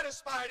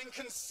satisfied and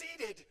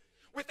conceited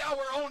with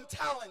our own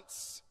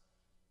talents.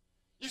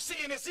 You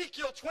see, in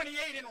Ezekiel 28,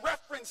 in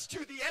reference to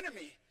the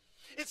enemy,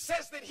 it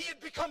says that he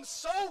had become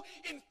so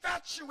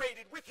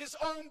infatuated with his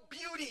own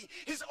beauty,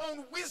 his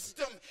own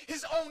wisdom,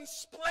 his own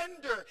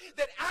splendor,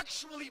 that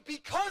actually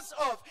because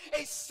of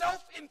a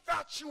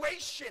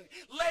self-infatuation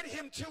led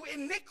him to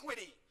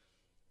iniquity.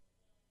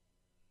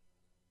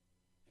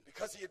 And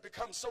because he had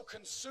become so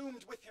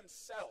consumed with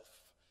himself,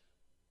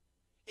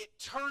 it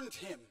turned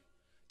him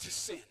to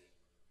sin.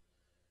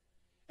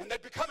 And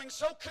that becoming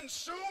so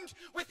consumed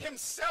with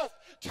himself,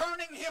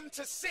 turning him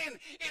to sin,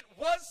 it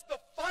was the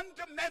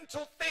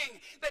fundamental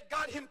thing that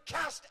got him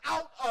cast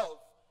out of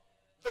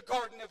the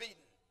Garden of Eden.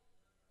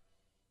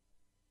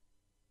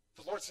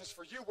 The Lord says,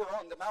 for you were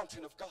on the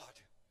mountain of God.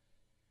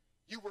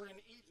 You were in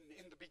Eden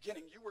in the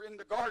beginning. You were in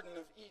the Garden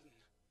of Eden.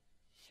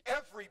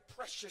 Every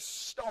precious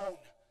stone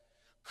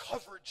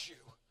covered you.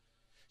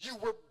 You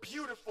were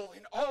beautiful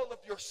in all of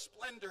your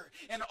splendor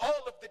and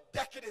all of the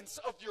decadence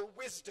of your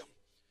wisdom.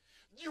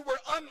 You were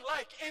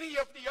unlike any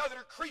of the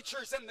other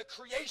creatures in the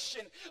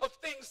creation of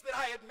things that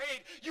I had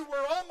made. You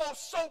were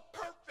almost so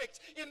perfect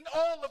in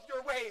all of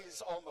your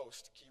ways,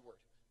 almost, keyword.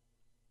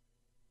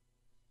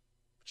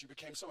 But you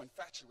became so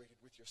infatuated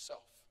with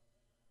yourself.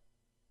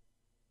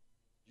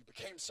 You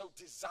became so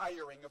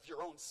desiring of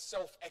your own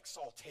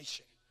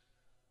self-exaltation.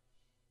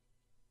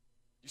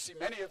 You see,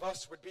 many of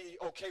us would be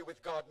okay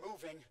with God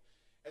moving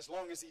as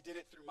long as he did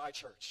it through my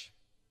church.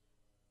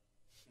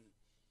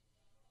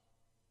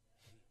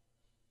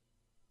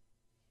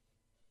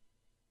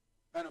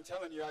 Man, I'm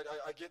telling you,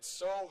 I get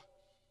so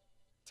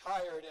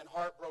tired and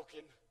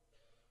heartbroken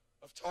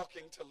of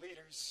talking to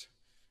leaders.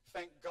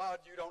 Thank God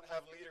you don't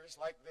have leaders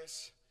like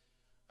this.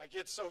 I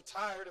get so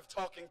tired of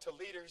talking to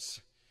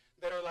leaders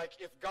that are like,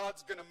 if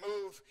God's going to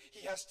move,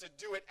 he has to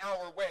do it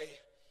our way.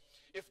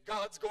 If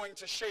God's going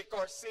to shake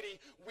our city,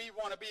 we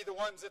want to be the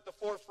ones at the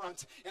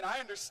forefront. And I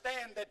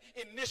understand that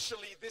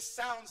initially this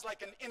sounds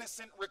like an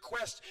innocent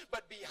request,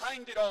 but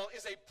behind it all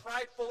is a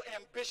prideful,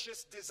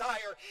 ambitious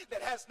desire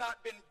that has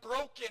not been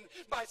broken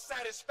by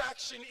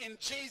satisfaction in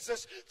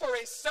Jesus, for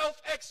a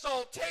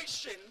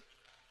self-exaltation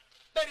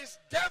that is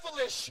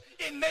devilish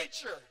in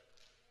nature.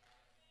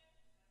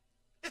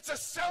 It's a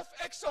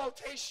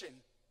self-exaltation.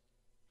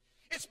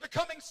 It's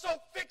becoming so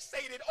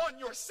fixated on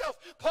yourself.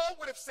 Paul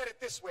would have said it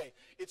this way: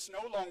 it's no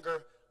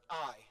longer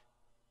I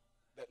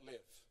that live.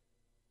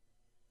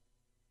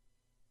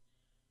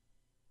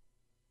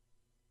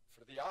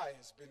 For the I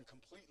has been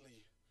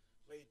completely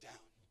laid down.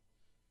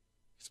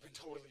 It's been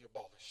totally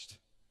abolished.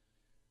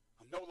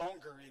 I'm no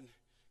longer in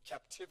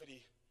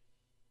captivity,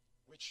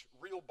 which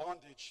real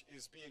bondage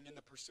is being in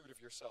the pursuit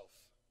of yourself.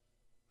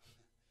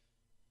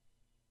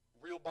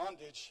 Real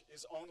bondage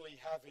is only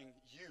having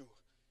you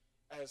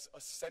as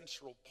a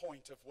central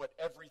point of what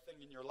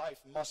everything in your life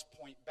must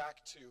point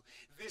back to.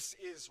 This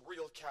is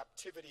real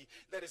captivity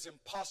that is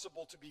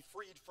impossible to be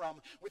freed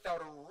from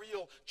without a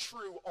real,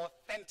 true,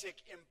 authentic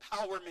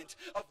empowerment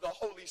of the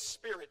Holy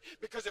Spirit.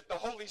 Because if the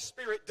Holy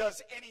Spirit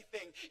does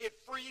anything, it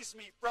frees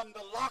me from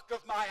the lock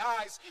of my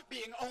eyes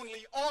being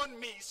only on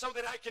me so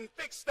that I can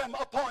fix them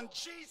upon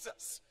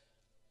Jesus.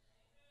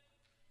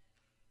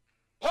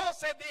 Paul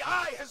said the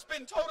I has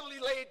been totally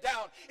laid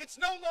down. It's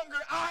no longer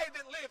I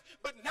that live,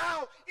 but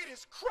now it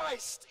is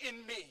Christ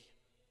in me.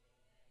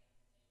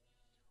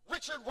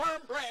 Richard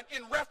Wormbrand,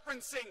 in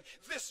referencing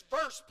this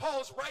verse,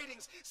 Paul's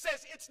writings,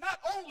 says it's not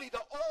only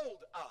the old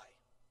I.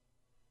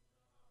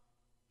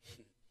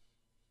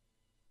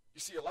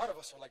 You see, a lot of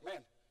us are like,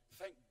 man,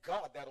 thank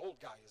God that old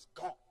guy is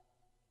gone.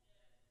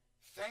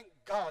 Thank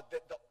God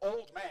that the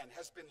old man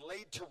has been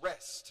laid to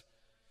rest.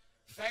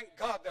 Thank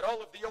God that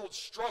all of the old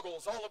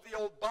struggles, all of the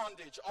old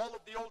bondage, all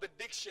of the old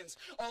addictions,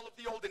 all of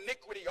the old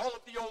iniquity, all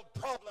of the old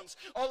problems,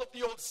 all of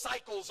the old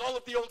cycles, all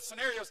of the old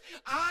scenarios.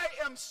 I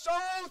am so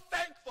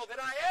thankful that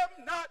I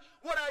am not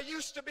what I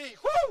used to be.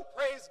 Whoo!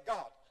 Praise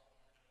God.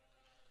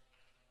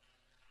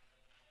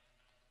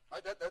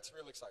 Right, that's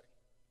real exciting.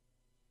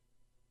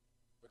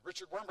 But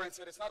Richard Wormbrand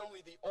said it's not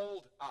only the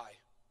old I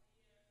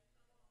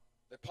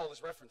that Paul is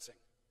referencing.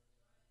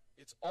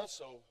 It's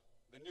also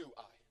the new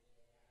I.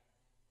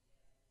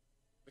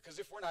 Because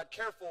if we're not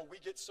careful, we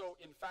get so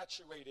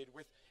infatuated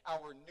with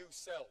our new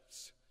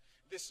selves,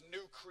 this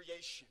new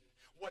creation,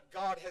 what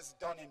God has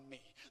done in me,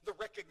 the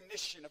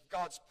recognition of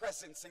God's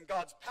presence and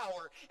God's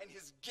power and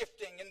his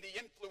gifting and the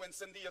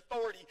influence and the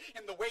authority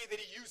and the way that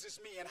he uses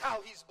me and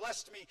how he's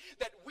blessed me,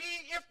 that we,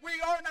 if we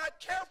are not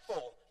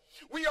careful,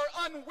 we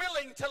are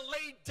unwilling to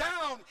lay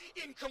down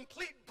in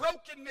complete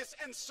brokenness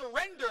and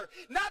surrender,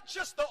 not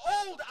just the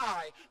old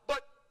I,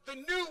 but the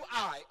new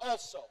I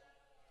also.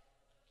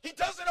 He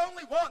doesn't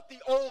only want the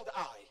old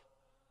I.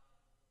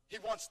 He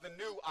wants the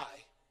new I.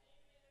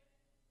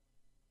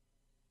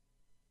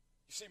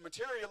 You see,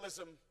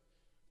 materialism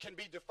can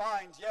be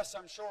defined, yes,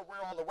 I'm sure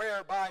we're all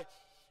aware, by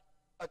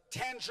a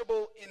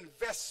tangible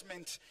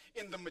investment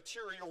in the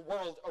material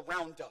world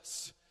around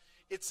us.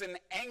 It's an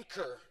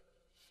anchor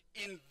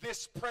in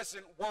this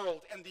present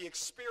world and the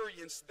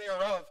experience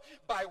thereof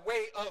by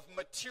way of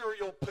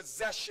material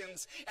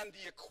possessions and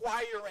the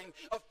acquiring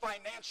of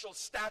financial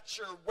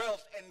stature,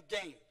 wealth, and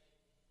gain.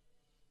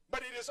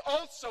 But it is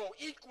also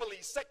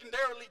equally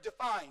secondarily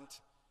defined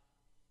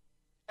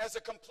as a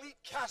complete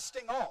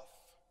casting off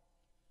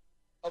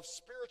of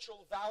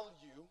spiritual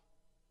value,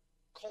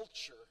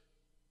 culture,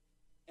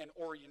 and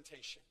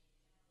orientation.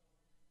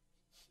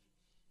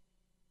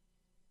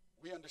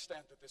 We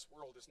understand that this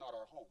world is not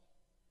our home.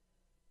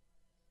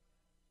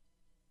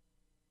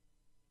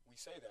 We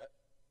say that,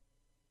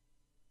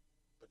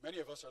 but many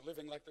of us are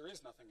living like there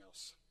is nothing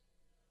else.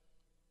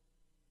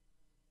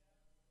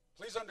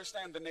 Please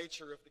understand the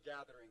nature of the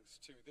gatherings,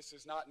 too. This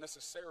is not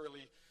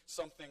necessarily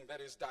something that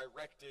is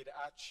directed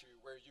at you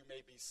where you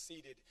may be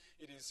seated.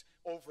 It is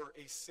over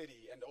a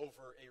city and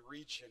over a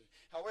region.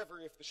 However,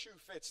 if the shoe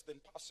fits, then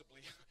possibly.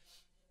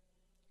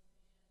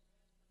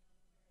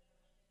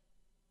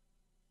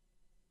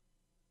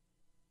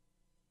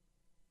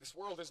 This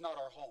world is not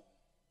our home.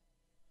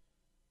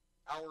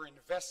 Our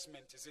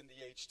investment is in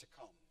the age to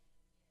come.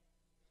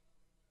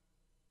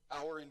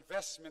 Our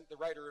investment, the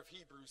writer of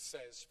Hebrews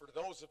says, for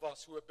those of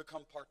us who have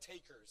become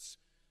partakers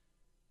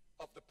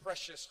of the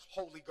precious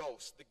Holy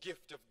Ghost, the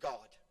gift of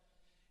God.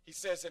 He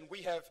says, and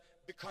we have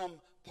become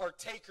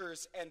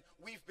partakers and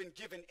we've been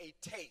given a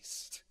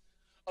taste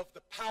of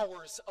the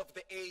powers of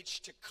the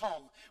age to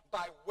come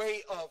by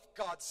way of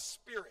God's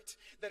Spirit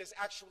that has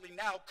actually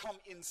now come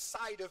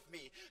inside of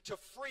me to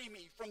free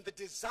me from the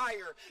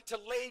desire to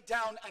lay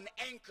down an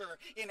anchor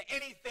in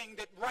anything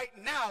that right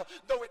now,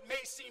 though it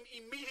may seem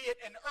immediate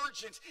and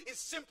urgent, is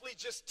simply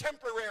just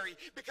temporary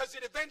because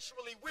it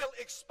eventually will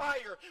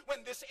expire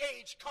when this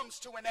age comes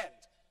to an end.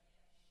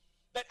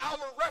 That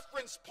our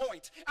reference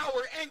point,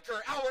 our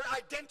anchor, our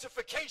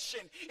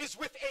identification is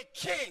with a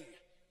king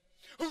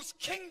whose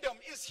kingdom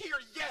is here,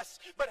 yes,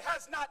 but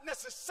has not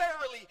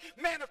necessarily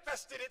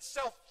manifested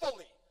itself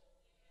fully.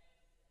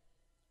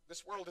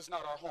 This world is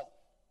not our home.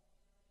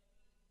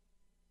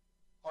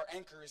 Our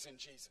anchor is in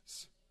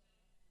Jesus.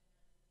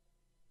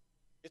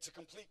 It's a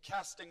complete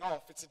casting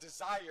off. It's a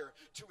desire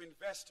to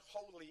invest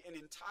wholly and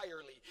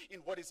entirely in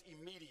what is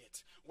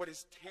immediate, what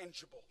is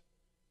tangible.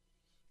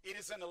 It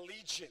is an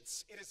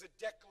allegiance. It is a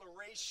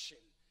declaration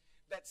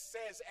that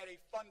says at a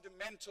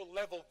fundamental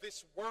level,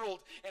 this world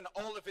and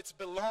all of its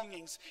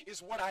belongings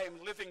is what I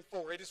am living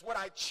for. It is what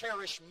I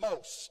cherish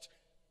most.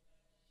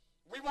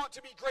 We want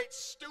to be great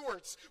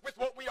stewards with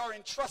what we are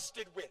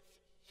entrusted with,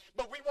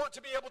 but we want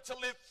to be able to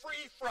live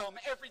free from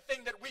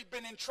everything that we've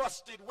been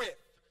entrusted with.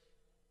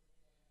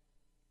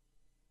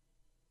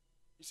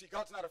 You see,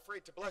 God's not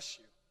afraid to bless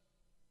you,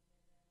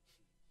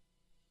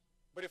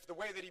 But if the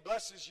way that he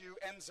blesses you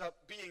ends up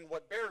being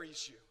what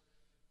buries you,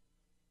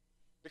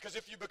 because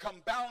if you become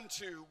bound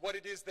to what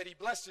it is that he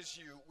blesses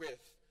you with,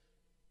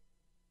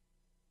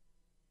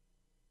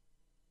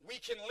 we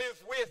can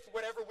live with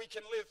whatever we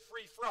can live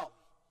free from.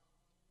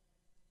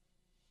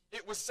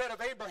 It was said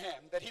of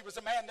Abraham that he was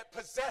a man that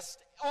possessed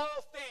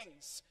all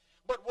things,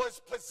 but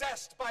was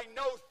possessed by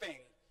no thing.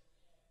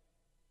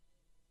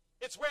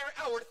 It's where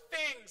our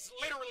things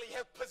literally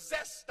have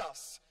possessed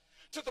us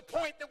to the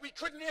point that we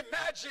couldn't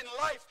imagine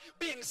life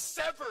being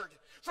severed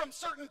from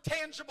certain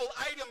tangible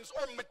items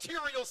or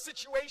material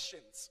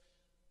situations.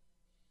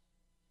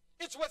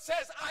 It's what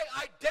says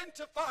I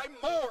identify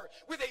more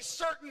with a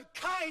certain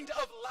kind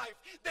of life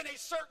than a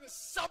certain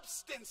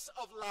substance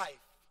of life.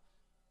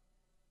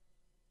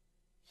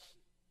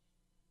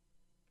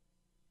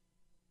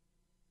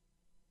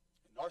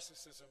 And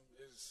narcissism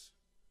is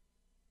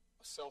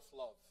a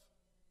self-love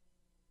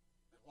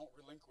that won't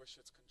relinquish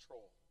its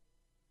control.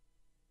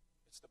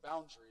 It's the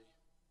boundary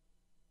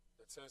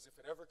that says if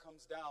it ever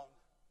comes down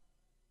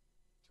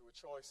to a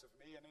choice of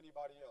me and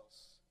anybody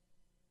else,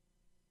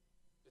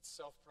 it's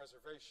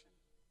self-preservation.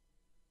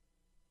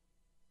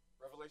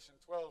 Revelation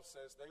 12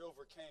 says they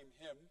overcame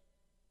him,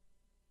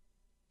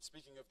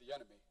 speaking of the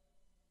enemy,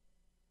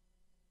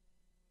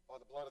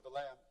 by the blood of the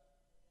Lamb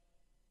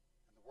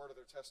and the word of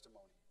their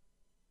testimony.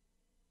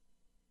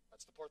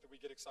 That's the part that we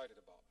get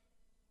excited about.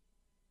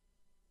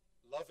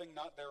 Loving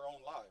not their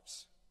own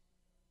lives,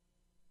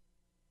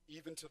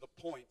 even to the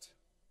point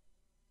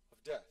of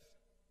death.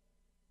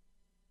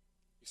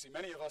 You see,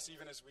 many of us,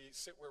 even as we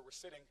sit where we're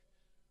sitting,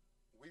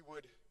 we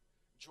would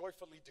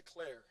joyfully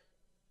declare,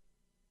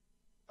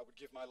 I would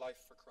give my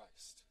life for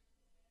Christ.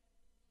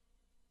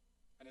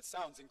 And it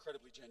sounds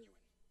incredibly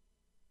genuine.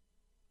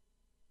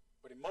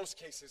 But in most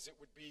cases, it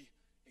would be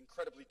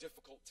incredibly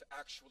difficult to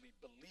actually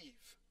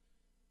believe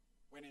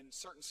when in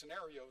certain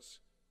scenarios,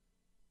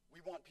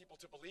 we want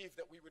people to believe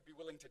that we would be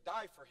willing to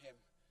die for him,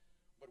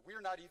 but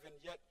we're not even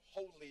yet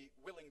wholly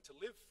willing to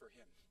live for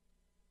him.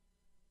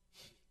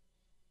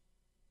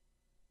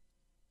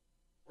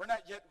 We're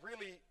not yet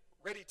really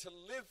ready to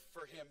live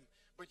for him,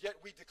 but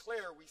yet we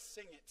declare, we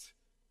sing it.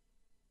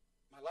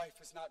 My life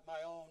is not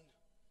my own.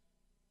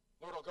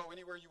 Lord, I'll go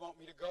anywhere you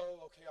want me to go.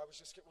 Okay, I was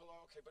just kidding. Well,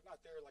 okay, but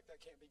not there. Like, that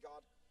can't be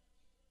God.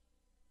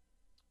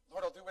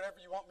 Lord, I'll do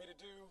whatever you want me to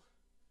do.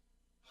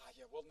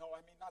 Yeah, well, no,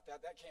 I mean, not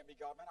that. That can't be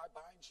God. Man, I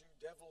bind you,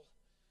 devil,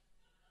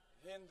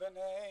 in the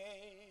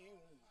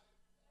name.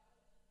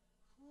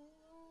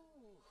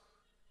 Ooh.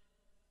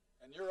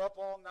 And you're up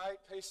all night,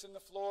 pacing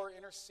the floor,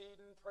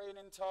 interceding, praying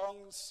in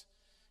tongues,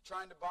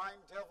 trying to bind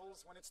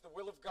devils when it's the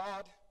will of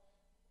God.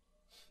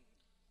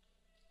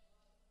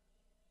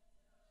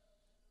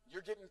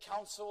 You're getting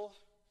counsel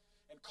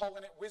and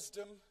calling it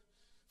wisdom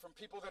from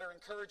people that are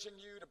encouraging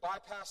you to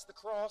bypass the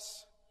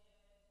cross.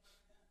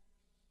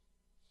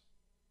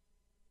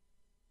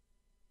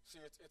 See,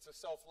 it's a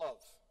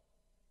self-love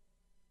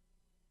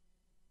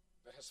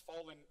that has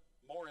fallen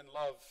more in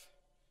love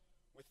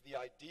with the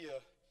idea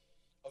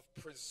of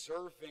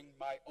preserving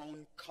my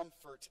own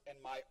comfort and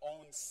my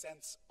own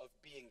sense of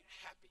being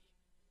happy,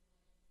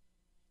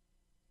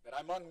 that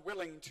I'm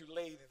unwilling to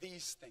lay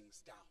these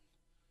things down.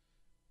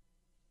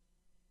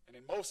 And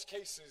in most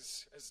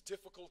cases, as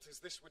difficult as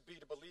this would be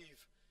to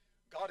believe,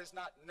 God is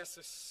not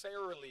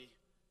necessarily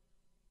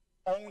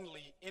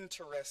only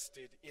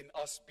interested in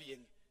us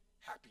being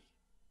happy.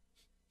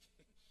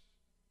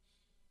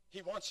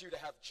 He wants you to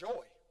have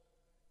joy.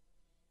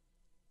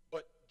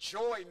 But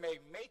joy may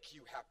make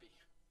you happy,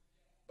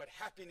 but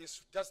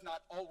happiness does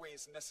not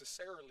always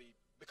necessarily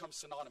become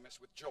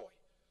synonymous with joy.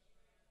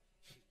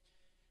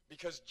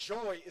 Because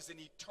joy is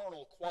an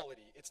eternal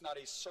quality. It's not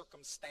a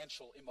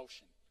circumstantial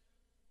emotion.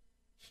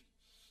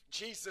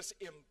 Jesus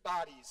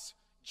embodies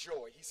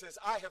joy. He says,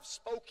 I have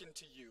spoken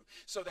to you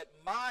so that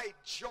my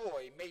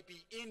joy may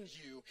be in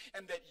you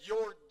and that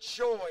your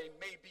joy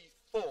may be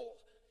full.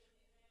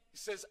 He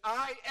says,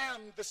 I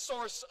am the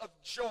source of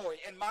joy,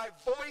 and my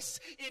voice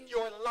in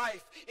your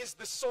life is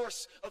the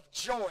source of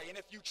joy. And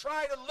if you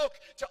try to look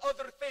to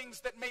other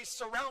things that may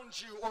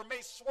surround you or may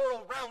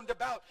swirl round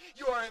about,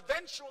 you are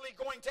eventually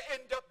going to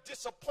end up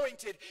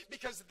disappointed,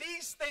 because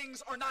these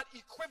things are not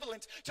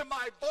equivalent to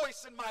my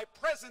voice and my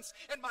presence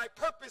and my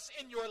purpose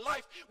in your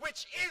life,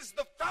 which is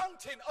the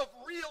fountain of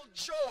real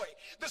joy,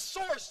 the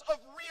source of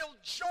real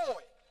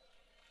joy.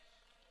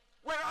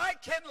 Where I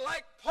can,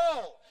 like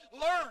Paul,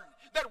 learn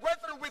that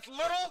whether with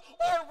little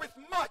or with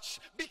much,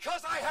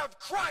 because I have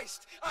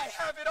Christ, I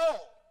have it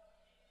all.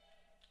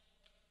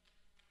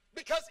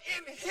 Because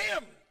in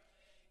him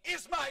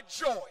is my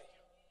joy.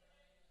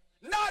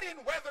 Not in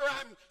whether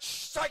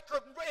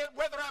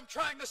I'm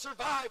trying to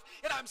survive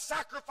and I'm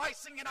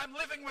sacrificing and I'm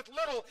living with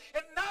little,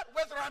 and not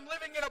whether I'm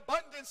living in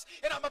abundance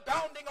and I'm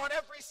abounding on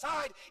every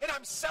side and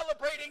I'm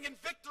celebrating in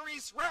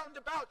victories round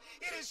about.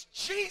 It is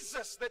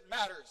Jesus that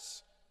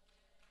matters.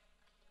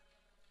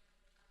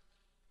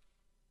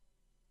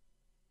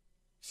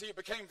 See, it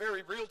became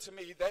very real to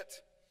me that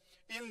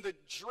in the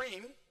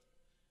dream,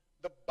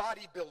 the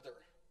bodybuilder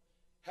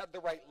had the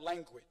right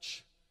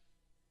language,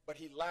 but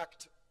he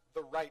lacked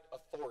the right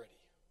authority.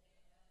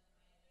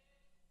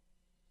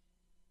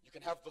 You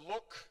can have the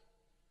look,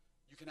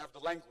 you can have the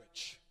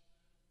language,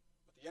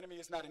 but the enemy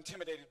is not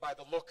intimidated by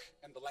the look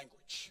and the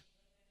language.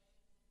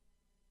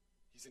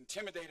 He's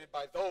intimidated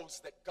by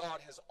those that God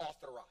has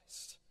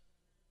authorized.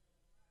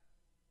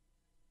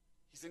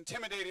 He's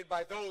intimidated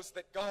by those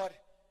that God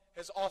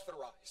has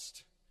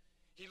authorized.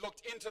 He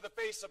looked into the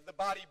face of the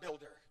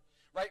bodybuilder,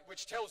 right,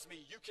 which tells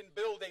me you can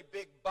build a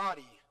big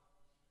body,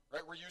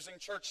 right? We're using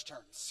church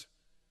terms.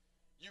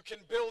 You can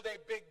build a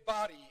big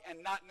body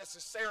and not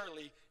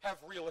necessarily have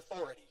real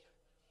authority.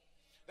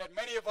 That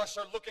many of us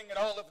are looking at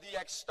all of the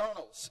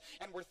externals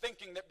and we're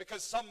thinking that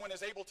because someone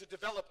is able to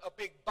develop a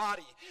big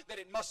body, that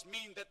it must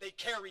mean that they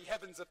carry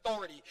heaven's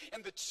authority.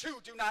 And the two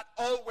do not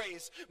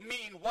always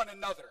mean one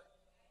another.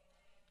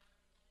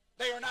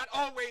 They are not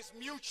always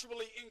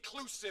mutually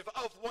inclusive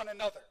of one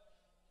another.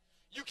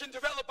 You can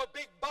develop a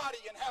big body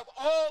and have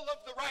all of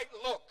the right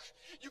look.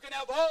 You can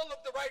have all of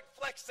the right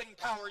flexing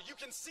power. You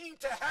can seem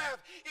to have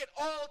it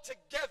all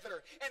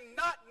together and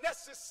not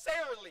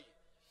necessarily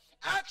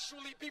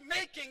actually be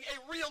making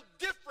a real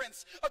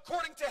difference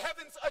according to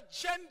heaven's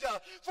agenda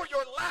for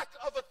your lack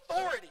of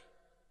authority.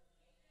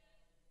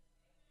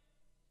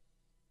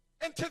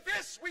 And to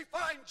this we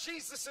find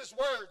Jesus'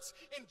 words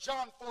in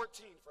John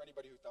 14, for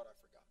anybody who thought I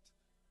forgot.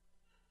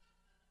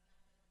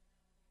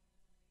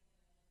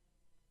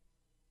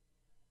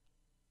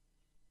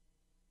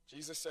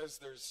 Jesus says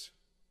there's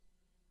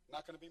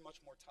not going to be much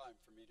more time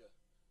for me to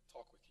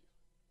talk with you.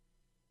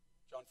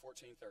 John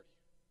 14:30.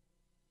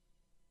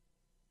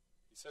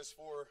 He says,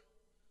 for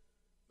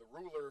the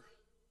ruler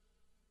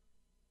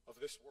of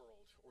this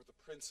world, or the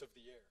prince of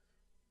the air,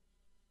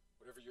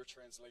 whatever your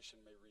translation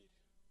may read,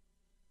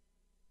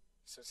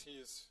 he says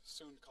he is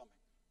soon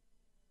coming.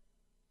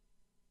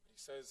 But he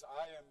says,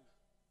 I am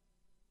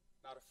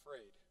not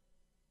afraid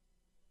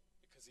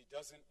because he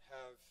doesn't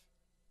have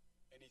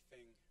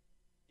anything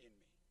in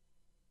me.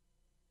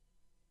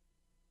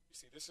 You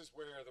see, this is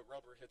where the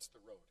rubber hits the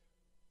road.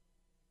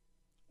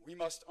 We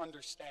must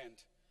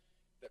understand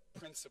that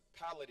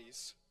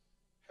principalities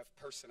have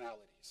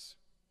personalities,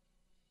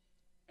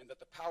 and that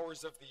the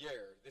powers of the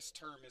air, this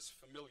term is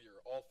familiar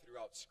all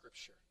throughout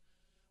Scripture.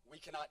 We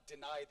cannot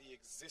deny the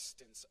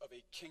existence of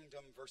a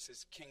kingdom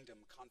versus kingdom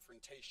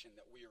confrontation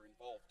that we are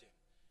involved in.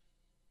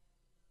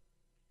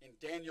 In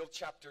Daniel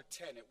chapter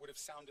 10, it would have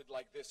sounded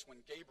like this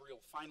when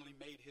Gabriel finally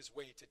made his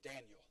way to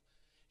Daniel.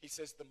 He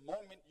says, the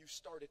moment you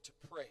started to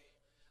pray,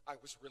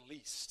 I was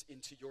released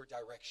into your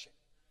direction.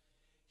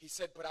 He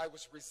said, but I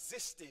was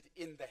resisted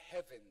in the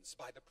heavens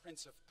by the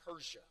prince of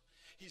Persia.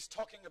 He's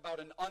talking about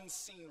an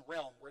unseen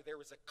realm where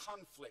there is a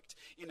conflict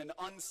in an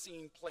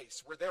unseen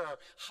place, where there are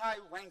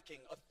high-ranking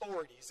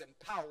authorities and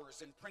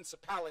powers and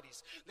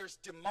principalities. There's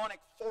demonic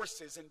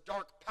forces and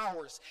dark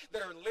powers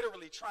that are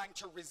literally trying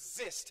to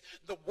resist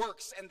the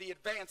works and the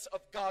advance of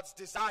God's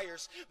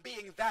desires,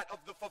 being that of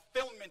the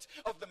fulfillment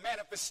of the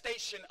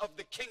manifestation of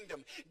the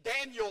kingdom.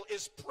 Daniel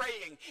is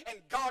praying, and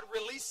God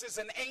releases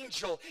an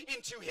angel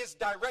into his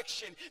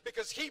direction,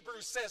 because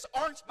Hebrews says,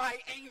 aren't my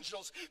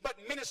angels but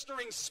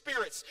ministering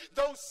spirits,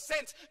 those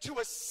sent to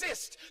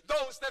assist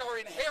those that are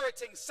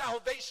inheriting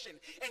salvation?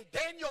 And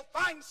Daniel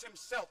finds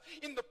himself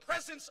in the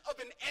presence of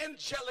an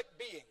angelic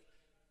being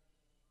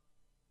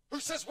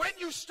who says, when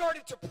you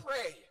started to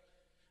pray,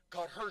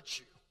 God heard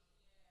you.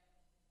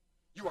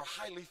 You are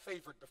highly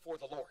favored before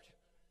the Lord.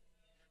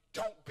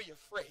 Don't be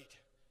afraid.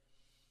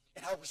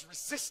 And I was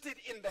resisted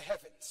in the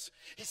heavens.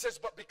 He says,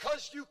 but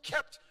because you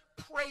kept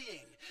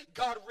praying,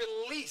 God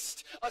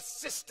released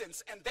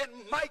assistance, and then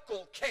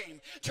Michael came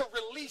to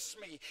release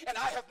me, and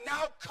I have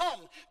now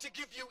come to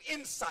give you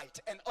insight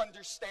and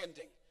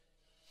understanding.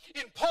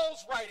 In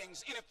Paul's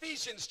writings in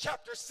Ephesians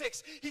chapter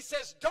 6, he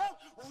says, don't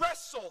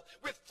wrestle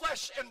with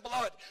flesh and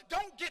blood.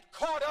 Don't get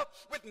caught up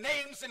with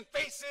names and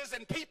faces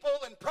and people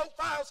and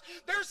profiles.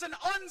 There's an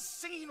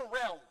unseen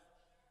realm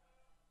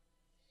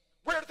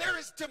where there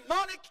is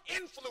demonic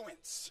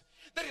influence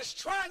that is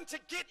trying to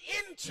get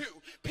into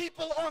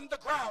people on the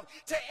ground,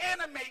 to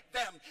animate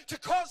them, to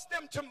cause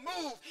them to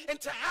move and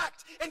to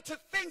act and to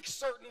think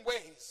certain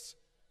ways.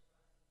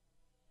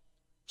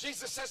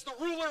 Jesus says the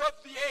ruler of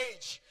the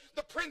age,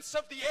 the prince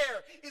of the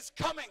air, is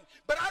coming,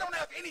 but I don't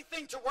have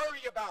anything to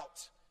worry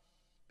about,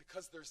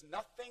 because there's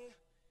nothing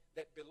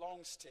that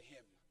belongs to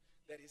him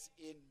that is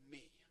in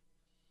me.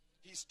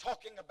 He's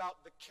talking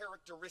about the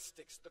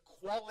characteristics, the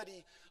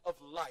quality of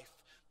life.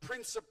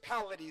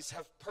 Principalities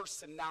have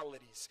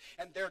personalities,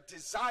 and their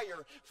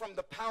desire from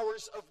the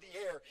powers of the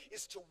air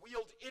is to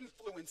wield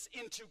influence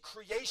into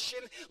creation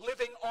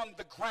living on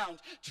the ground,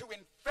 to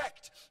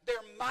infect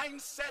their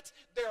mindset,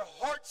 their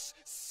heart's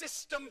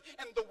system,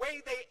 and the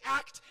way they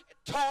act,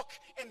 talk,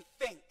 and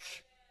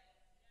think.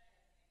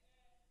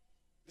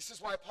 This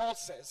is why Paul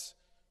says,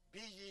 be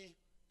ye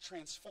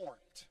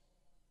transformed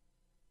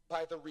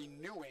by the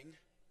renewing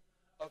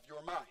of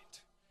your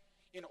mind,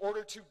 in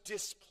order to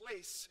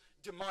displace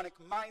demonic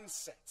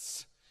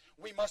mindsets.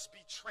 we must be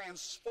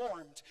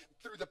transformed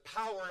through the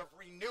power of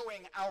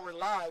renewing our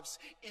lives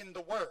in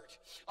the Word.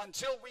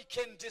 Until we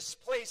can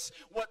displace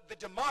what the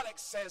demonic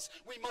says,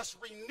 we must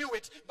renew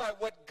it by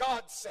what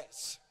God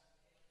says.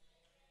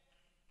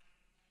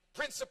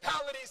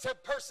 Principalities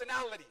have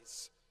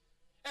personalities,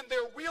 and they're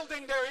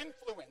wielding their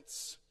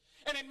influence.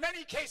 And in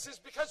many cases,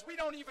 because we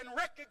don't even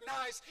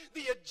recognize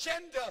the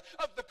agenda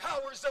of the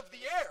powers of the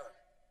air,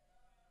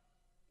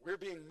 we're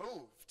being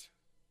moved.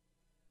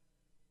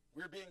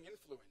 We're being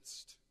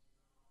influenced.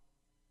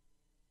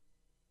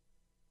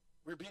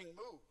 We're being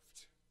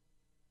moved.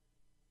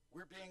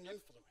 We're being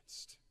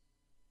influenced.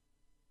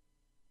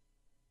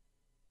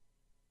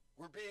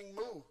 We're being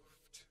moved.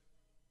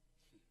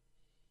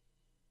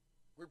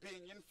 We're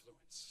being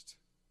influenced.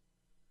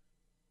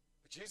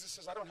 But Jesus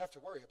says, I don't have to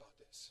worry about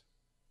this.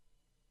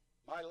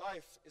 My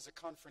life is a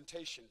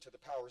confrontation to the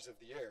powers of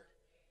the air,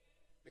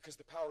 because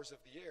the powers of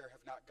the air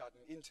have not gotten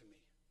into me.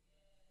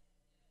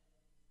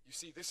 You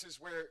see, this is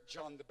where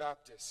John the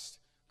Baptist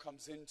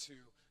comes into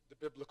the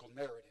biblical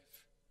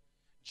narrative.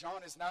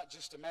 John is not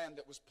just a man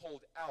that was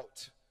pulled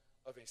out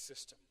of a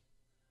system.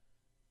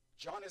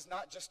 John is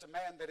not just a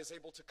man that is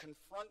able to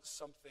confront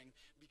something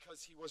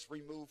because he was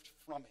removed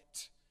from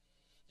it.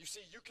 You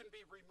see, you can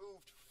be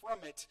removed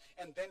from it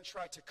and then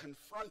try to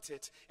confront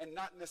it and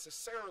not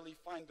necessarily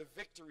find the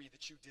victory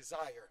that you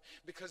desire,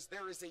 because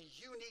there is a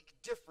unique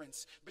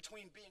difference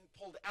between being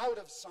pulled out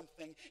of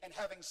something and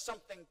having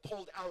something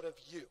pulled out of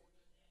you.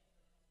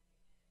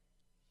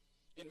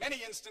 In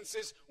many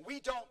instances, we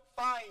don't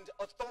find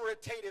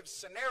authoritative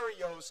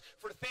scenarios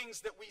for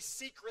things that we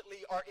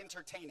secretly are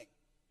entertaining.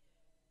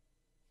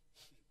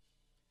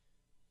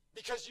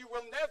 Because you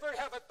will never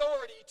have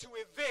authority to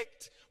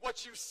evict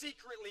what you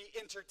secretly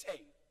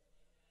entertain.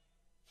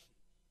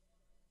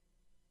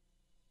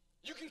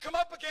 You can come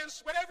up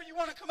against whatever you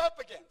want to come up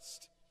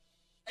against.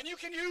 And you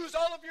can use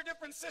all of your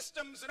different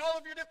systems and all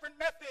of your different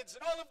methods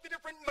and all of the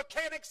different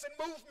mechanics and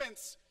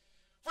movements.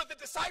 For the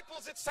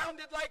disciples, it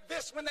sounded like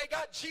this when they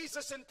got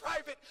Jesus in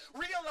private,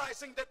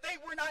 realizing that they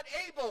were not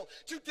able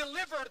to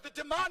deliver the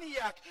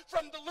demoniac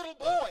from the little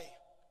boy.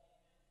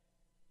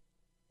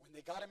 When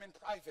they got him in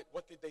private,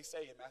 what did they say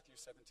in Matthew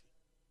 17?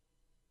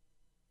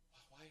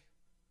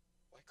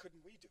 Why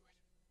couldn't we do it?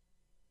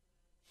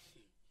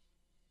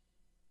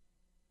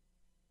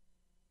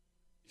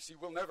 You see,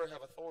 we'll never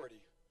have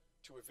authority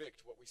to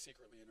evict what we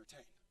secretly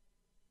entertain.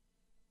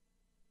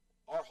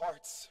 Our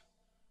hearts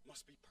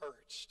must be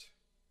purged.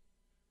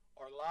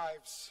 Our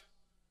lives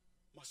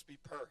must be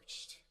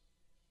purged.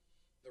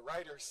 The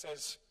writer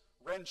says,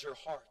 rend your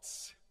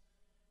hearts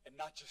and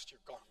not just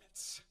your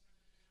garments.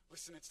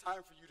 Listen, it's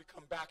time for you to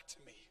come back to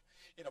me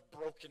in a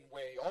broken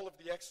way. All of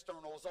the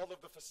externals, all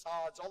of the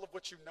facades, all of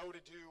what you know to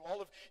do,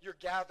 all of your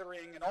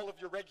gathering and all of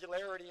your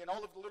regularity and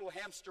all of the little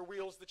hamster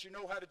wheels that you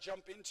know how to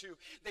jump into,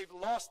 they've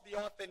lost the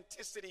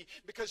authenticity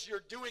because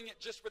you're doing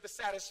it just for the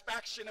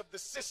satisfaction of the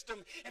system,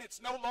 and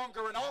it's no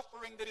longer an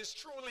offering that is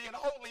truly and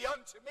wholly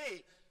unto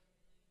me.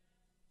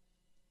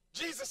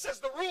 Jesus says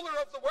the ruler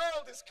of the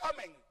world is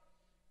coming,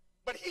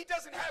 but he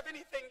doesn't have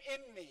anything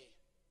in me.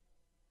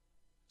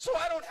 So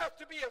I don't have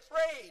to be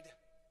afraid.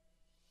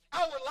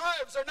 Our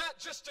lives are not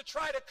just to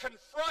try to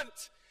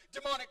confront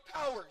demonic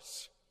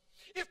powers.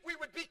 If we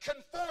would be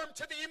conformed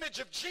to the image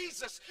of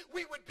Jesus,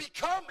 we would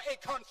become a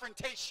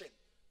confrontation.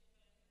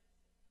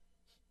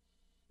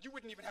 You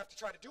wouldn't even have to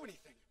try to do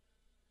anything.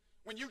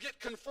 When you get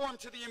conformed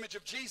to the image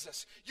of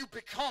Jesus, you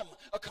become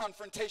a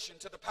confrontation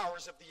to the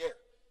powers of the air.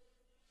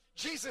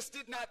 Jesus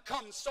did not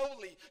come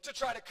solely to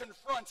try to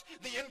confront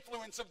the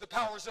influence of the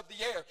powers of the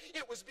air.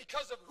 It was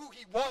because of who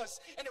he was,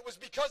 and it was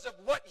because of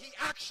what he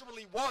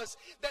actually was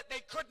that they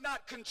could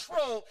not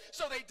control,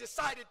 so they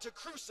decided to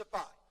crucify.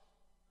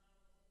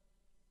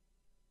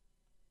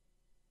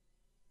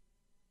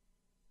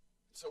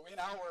 So in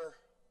our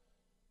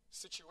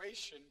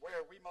situation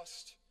where we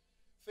must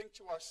think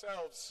to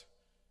ourselves,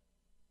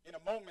 in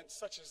a moment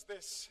such as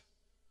this,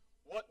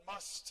 what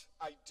must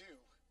I do?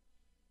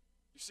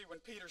 You see, when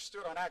Peter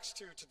stood on Acts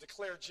 2 to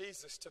declare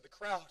Jesus to the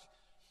crowd,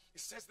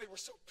 it says they were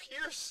so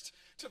pierced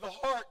to the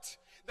heart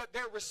that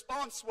their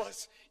response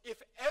was, if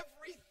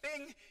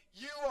everything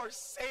you are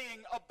saying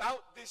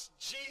about this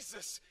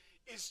Jesus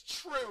is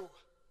true,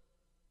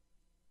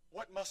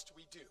 what must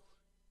we do?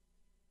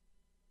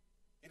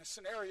 In a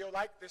scenario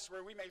like this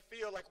where we may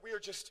feel like we are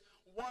just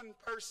one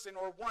person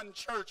or one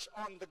church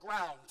on the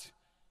ground,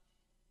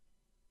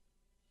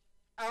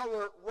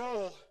 our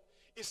role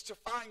is to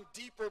find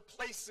deeper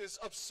places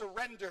of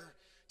surrender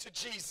to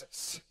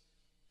Jesus.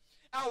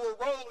 Our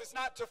role is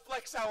not to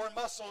flex our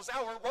muscles.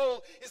 Our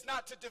role is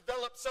not to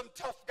develop some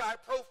tough guy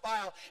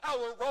profile.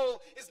 Our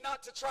role is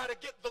not to try to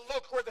get the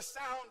look or the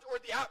sound or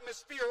the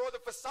atmosphere or the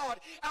facade.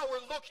 Our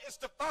look is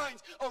to find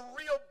a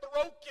real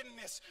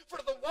brokenness, for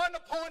the one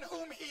upon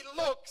whom he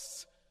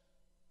looks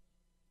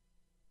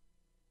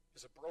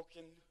is a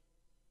broken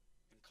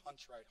and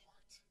contrite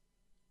heart.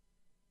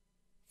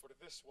 For to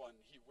this one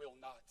he will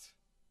not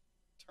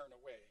turn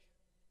away.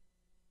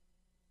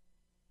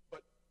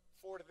 But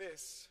for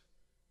this,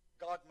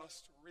 God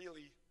must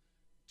really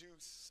do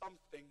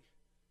something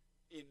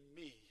in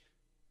me.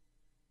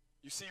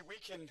 You see, we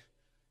can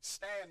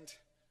stand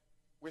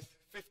with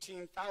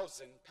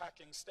 15,000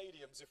 packing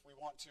stadiums if we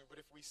want to, but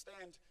if we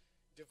stand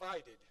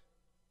divided,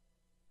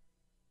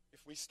 if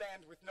we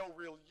stand with no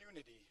real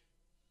unity,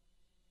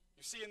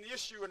 you see, and the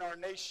issue in our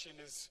nation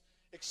is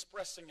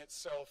expressing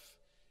itself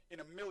in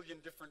a million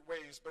different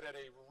ways, but at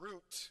a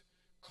root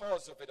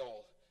cause of it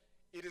all,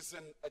 it is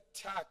an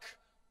attack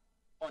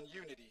on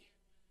unity.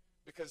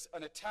 Because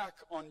an attack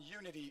on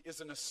unity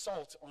is an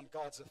assault on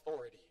God's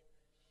authority.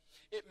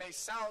 It may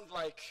sound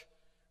like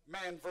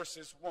man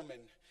versus woman.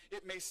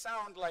 It may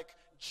sound like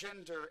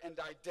gender and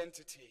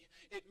identity.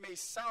 It may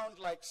sound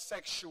like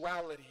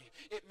sexuality.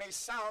 It may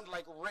sound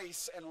like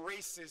race and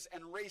races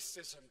and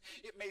racism.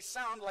 It may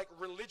sound like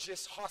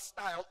religious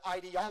hostile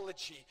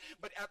ideology.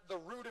 But at the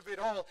root of it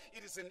all,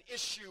 it is an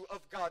issue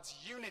of God's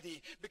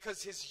unity,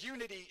 because his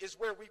unity is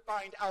where we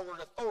find our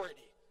authority.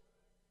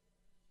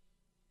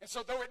 And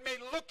so though it may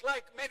look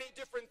like many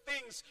different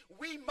things,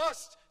 we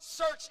must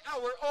search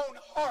our own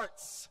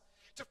hearts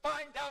to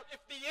find out if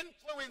the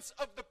influence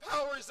of the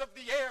powers of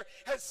the air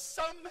has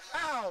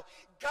somehow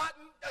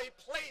gotten a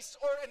place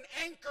or an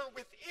anchor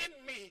within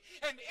me.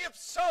 And if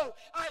so,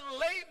 I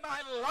lay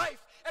my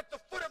life at the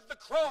foot of the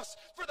cross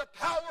for the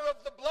power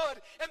of the blood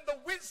and the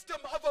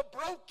wisdom of a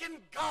broken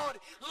God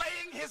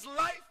laying his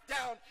life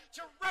down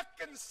to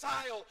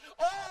reconcile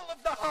all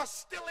of the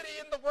hostility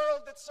in the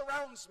world that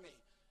surrounds me.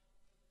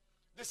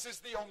 This is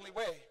the only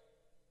way.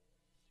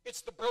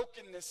 It's the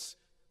brokenness,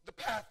 the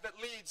path that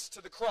leads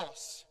to the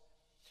cross.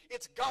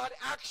 It's God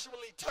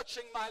actually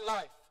touching my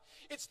life.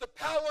 It's the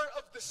power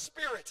of the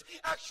Spirit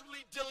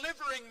actually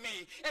delivering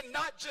me and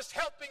not just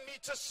helping me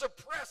to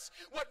suppress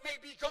what may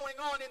be going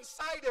on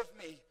inside of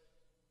me.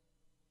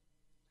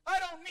 I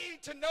don't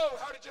need to know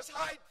how to just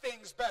hide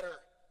things better.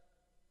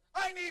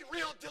 I need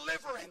real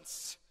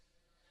deliverance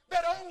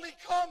that only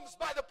comes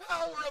by the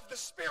power of the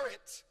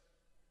Spirit.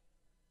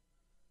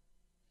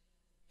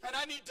 And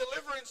I need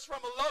deliverance from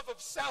a love of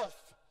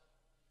self.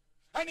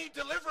 I need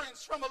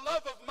deliverance from a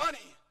love of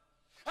money.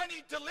 I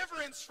need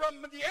deliverance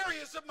from the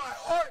areas of my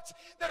heart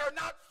that are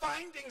not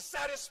finding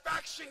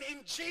satisfaction in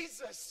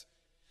Jesus.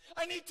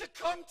 I need to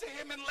come to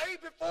him and lay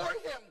before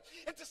him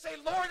and to say,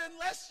 Lord,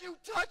 unless you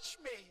touch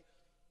me,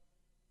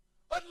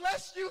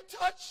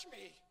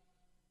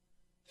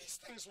 these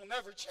things will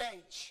never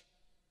change.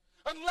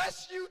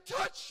 Unless you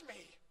touch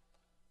me,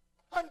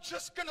 I'm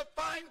just going to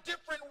find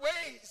different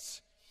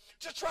ways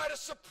to try to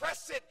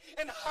suppress it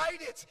and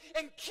hide it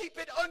and keep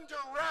it under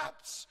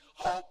wraps,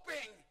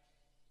 hoping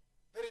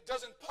that it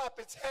doesn't pop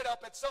its head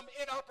up at some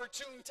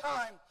inopportune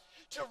time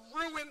to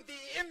ruin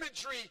the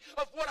imagery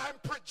of what I'm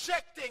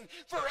projecting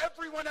for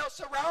everyone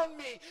else around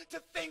me to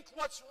think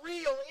what's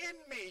real in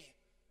me.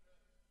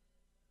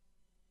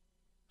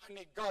 I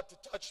need God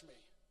to touch me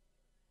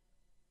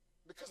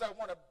because I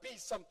want to be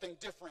something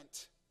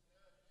different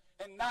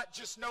and not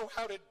just know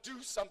how to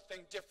do something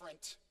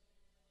different.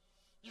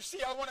 You see,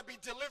 I want to be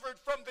delivered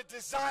from the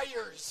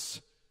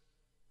desires,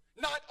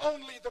 not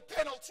only the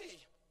penalty,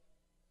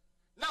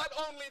 not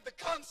only the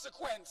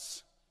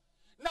consequence,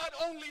 not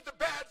only the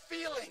bad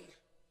feeling.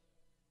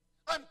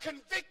 I'm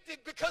convicted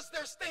because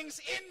there's things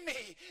in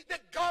me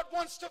that God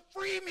wants to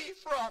free me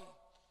from,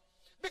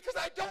 because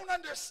I don't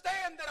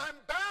understand that I'm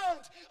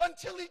bound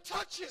until he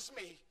touches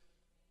me.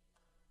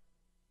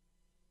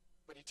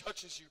 But he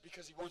touches you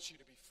because he wants you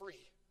to be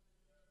free.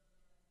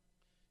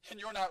 And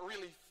you're not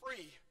really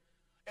free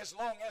as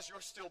long as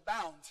you're still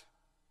bound.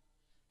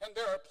 And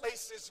there are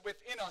places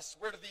within us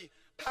where the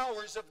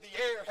powers of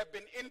the air have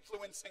been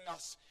influencing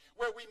us,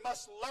 where we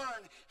must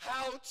learn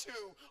how to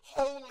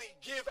wholly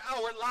give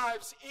our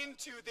lives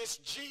into this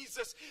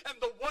Jesus and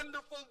the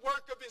wonderful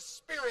work of his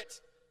Spirit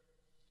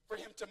for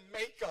him to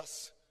make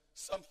us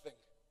something.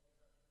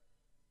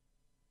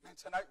 Man,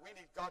 tonight we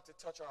need God to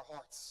touch our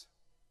hearts.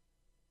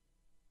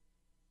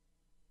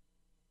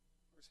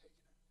 Where's Hagen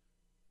at?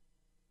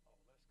 Oh,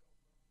 let's go.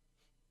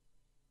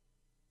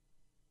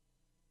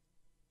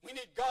 We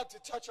need God to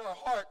touch our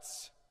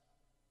hearts.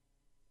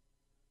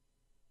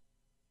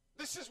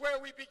 This is where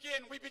we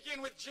begin. We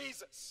begin with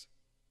Jesus.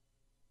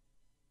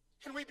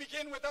 And we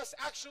begin with us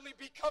actually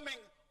becoming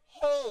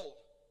whole.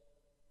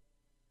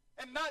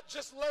 And not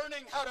just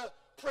learning how to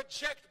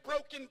project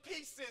broken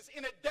pieces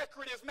in a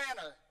decorative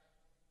manner.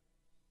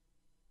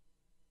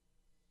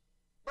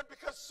 But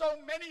because so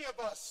many of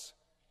us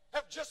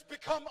have just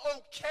become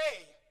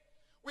okay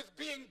with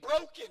being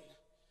broken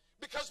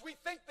because we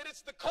think that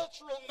it's the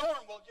cultural norm.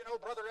 Well, you know,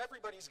 brother,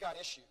 everybody's got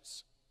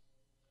issues.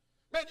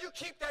 Man, you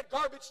keep that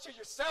garbage to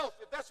yourself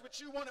if that's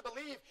what you want to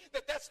believe,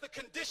 that that's the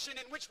condition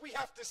in which we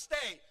have to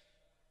stay.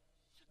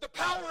 The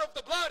power of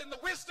the blood and the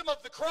wisdom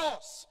of the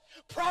cross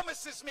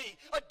promises me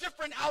a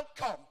different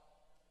outcome.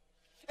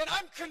 And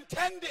I'm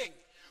contending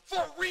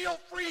for real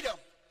freedom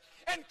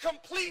and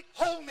complete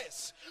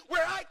wholeness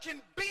where I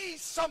can be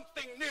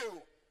something new.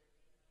 And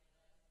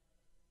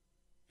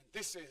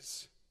this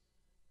is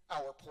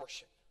our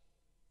portion.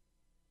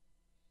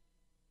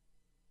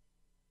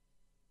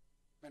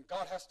 Man,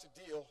 God has to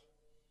deal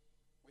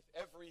with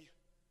every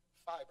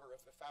fiber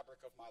of the fabric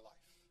of my life.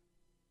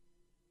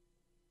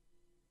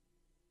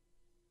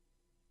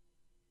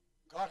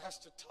 God has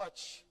to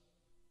touch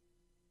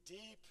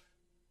deep,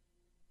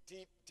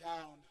 deep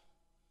down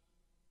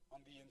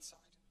on the inside.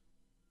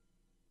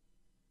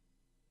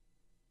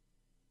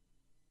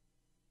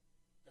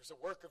 There's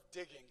a work of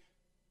digging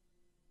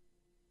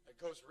that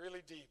goes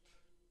really deep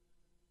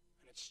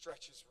and it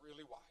stretches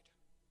really wide.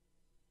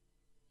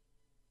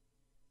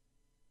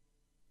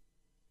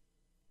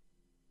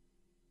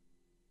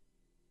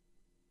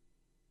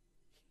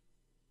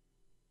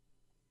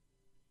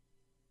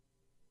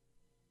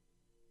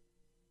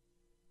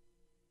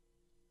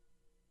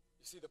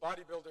 You see, the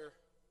bodybuilder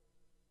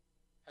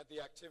had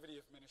the activity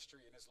of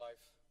ministry in his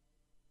life,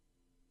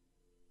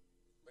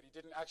 but he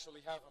didn't actually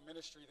have a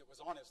ministry that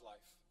was on his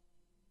life.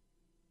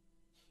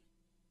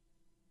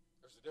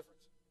 There's a difference.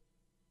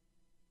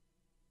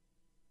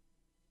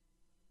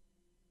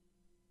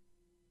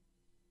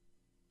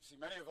 See,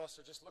 many of us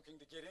are just looking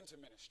to get into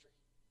ministry,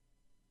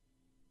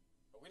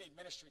 but we need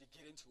ministry to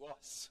get into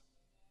us.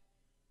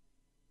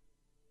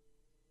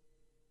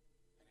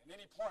 And at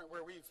any point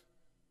where we've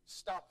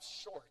stopped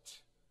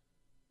short,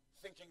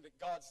 thinking that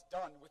God's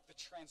done with the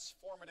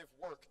transformative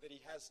work that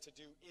he has to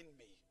do in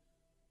me,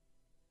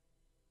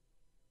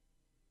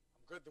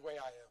 I'm good the way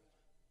I am.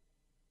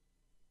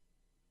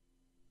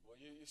 Well,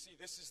 you see,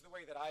 this is the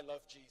way that I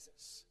love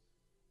Jesus.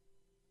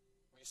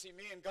 Well, you see,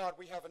 me and God,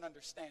 we have an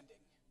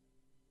understanding.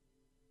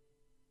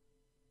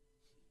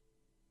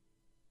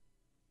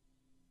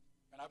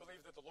 And I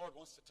believe that the Lord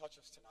wants to touch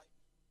us tonight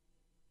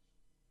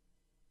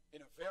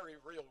in a very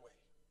real way.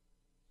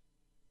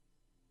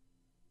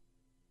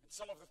 And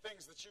some of the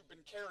things that you've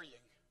been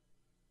carrying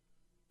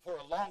for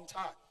a long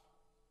time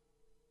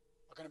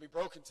are going to be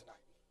broken tonight.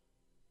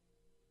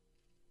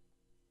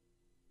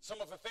 Some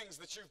of the things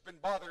that you've been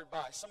bothered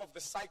by, some of the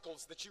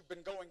cycles that you've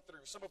been going through,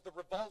 some of the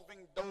revolving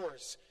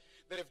doors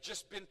that have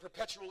just been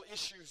perpetual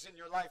issues in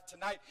your life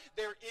tonight,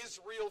 there is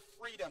real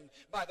freedom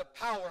by the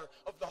power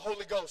of the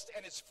Holy Ghost,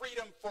 and it's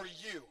freedom for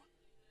you.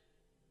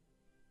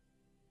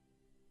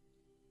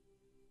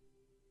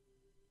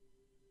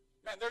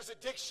 Man, there's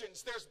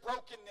addictions, there's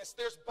brokenness,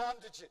 there's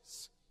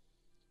bondages.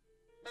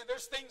 Man,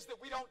 there's things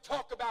that we don't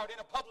talk about in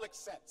a public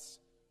sense.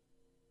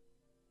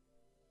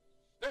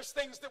 There's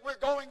things that we're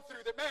going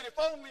through that, man, if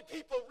only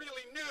people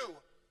really knew.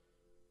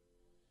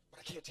 But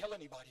I can't tell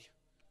anybody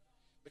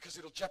because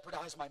it'll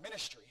jeopardize my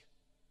ministry.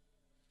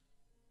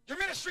 Your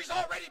ministry's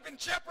already been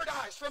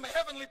jeopardized from a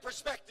heavenly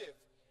perspective.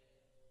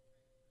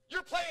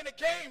 You're playing a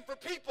game for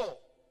people.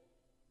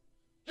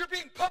 You're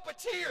being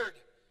puppeteered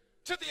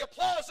to the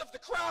applause of the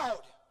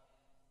crowd.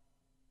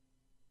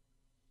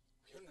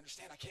 You don't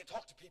understand, I can't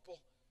talk to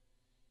people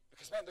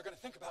because, man, they're going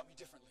to think about me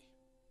differently.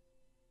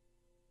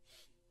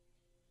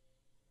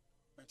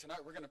 And tonight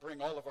we're going to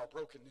bring all of our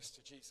brokenness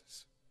to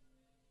Jesus.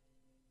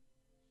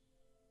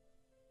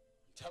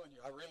 I'm telling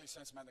you, I really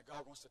sense, man, that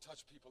God wants to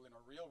touch people in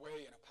a real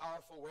way, in a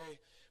powerful way.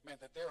 Man,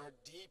 that there are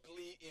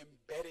deeply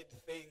embedded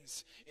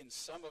things in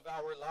some of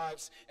our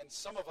lives, and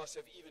some of us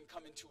have even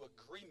come into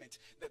agreement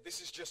that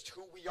this is just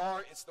who we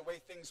are. It's the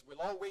way things will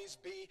always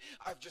be.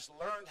 I've just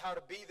learned how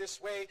to be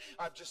this way.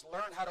 I've just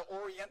learned how to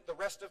orient the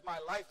rest of my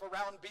life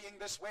around being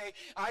this way.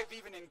 I've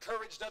even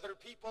encouraged other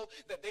people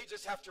that they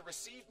just have to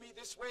receive me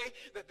this way,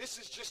 that this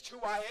is just who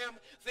I am.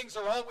 Things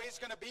are always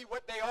going to be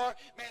what they are.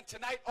 Man,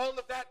 tonight all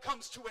of that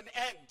comes to an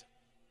end.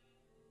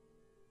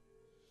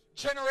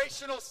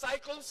 Generational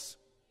cycles,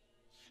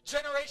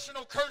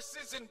 generational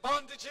curses and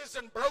bondages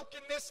and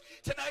brokenness,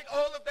 tonight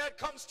all of that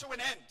comes to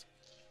an end.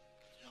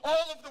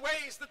 All of the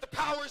ways that the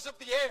powers of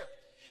the air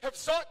have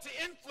sought to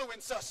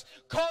influence us,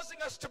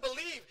 causing us to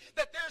believe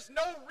that there's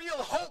no real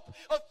hope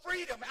of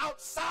freedom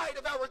outside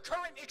of our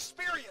current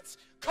experience,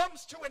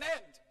 comes to an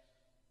end.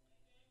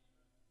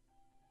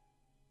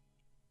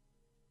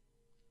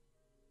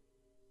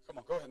 Come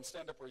on, go ahead and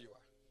stand up where you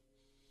are.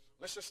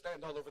 Let's just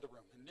stand all over the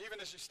room. And even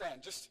as you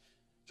stand, just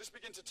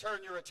begin to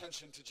turn your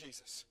attention to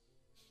Jesus.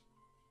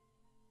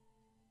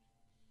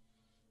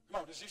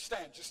 Come on, as you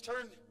stand, just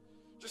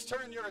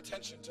turn your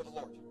attention to the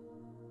Lord.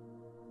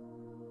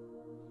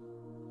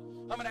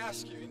 I'm going to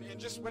ask you, in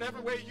just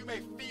whatever way you may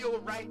feel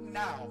right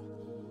now,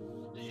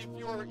 if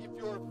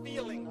you're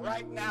feeling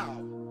right now,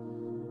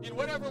 in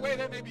whatever way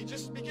that may be,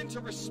 just begin to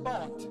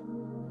respond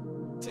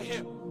to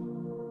Him.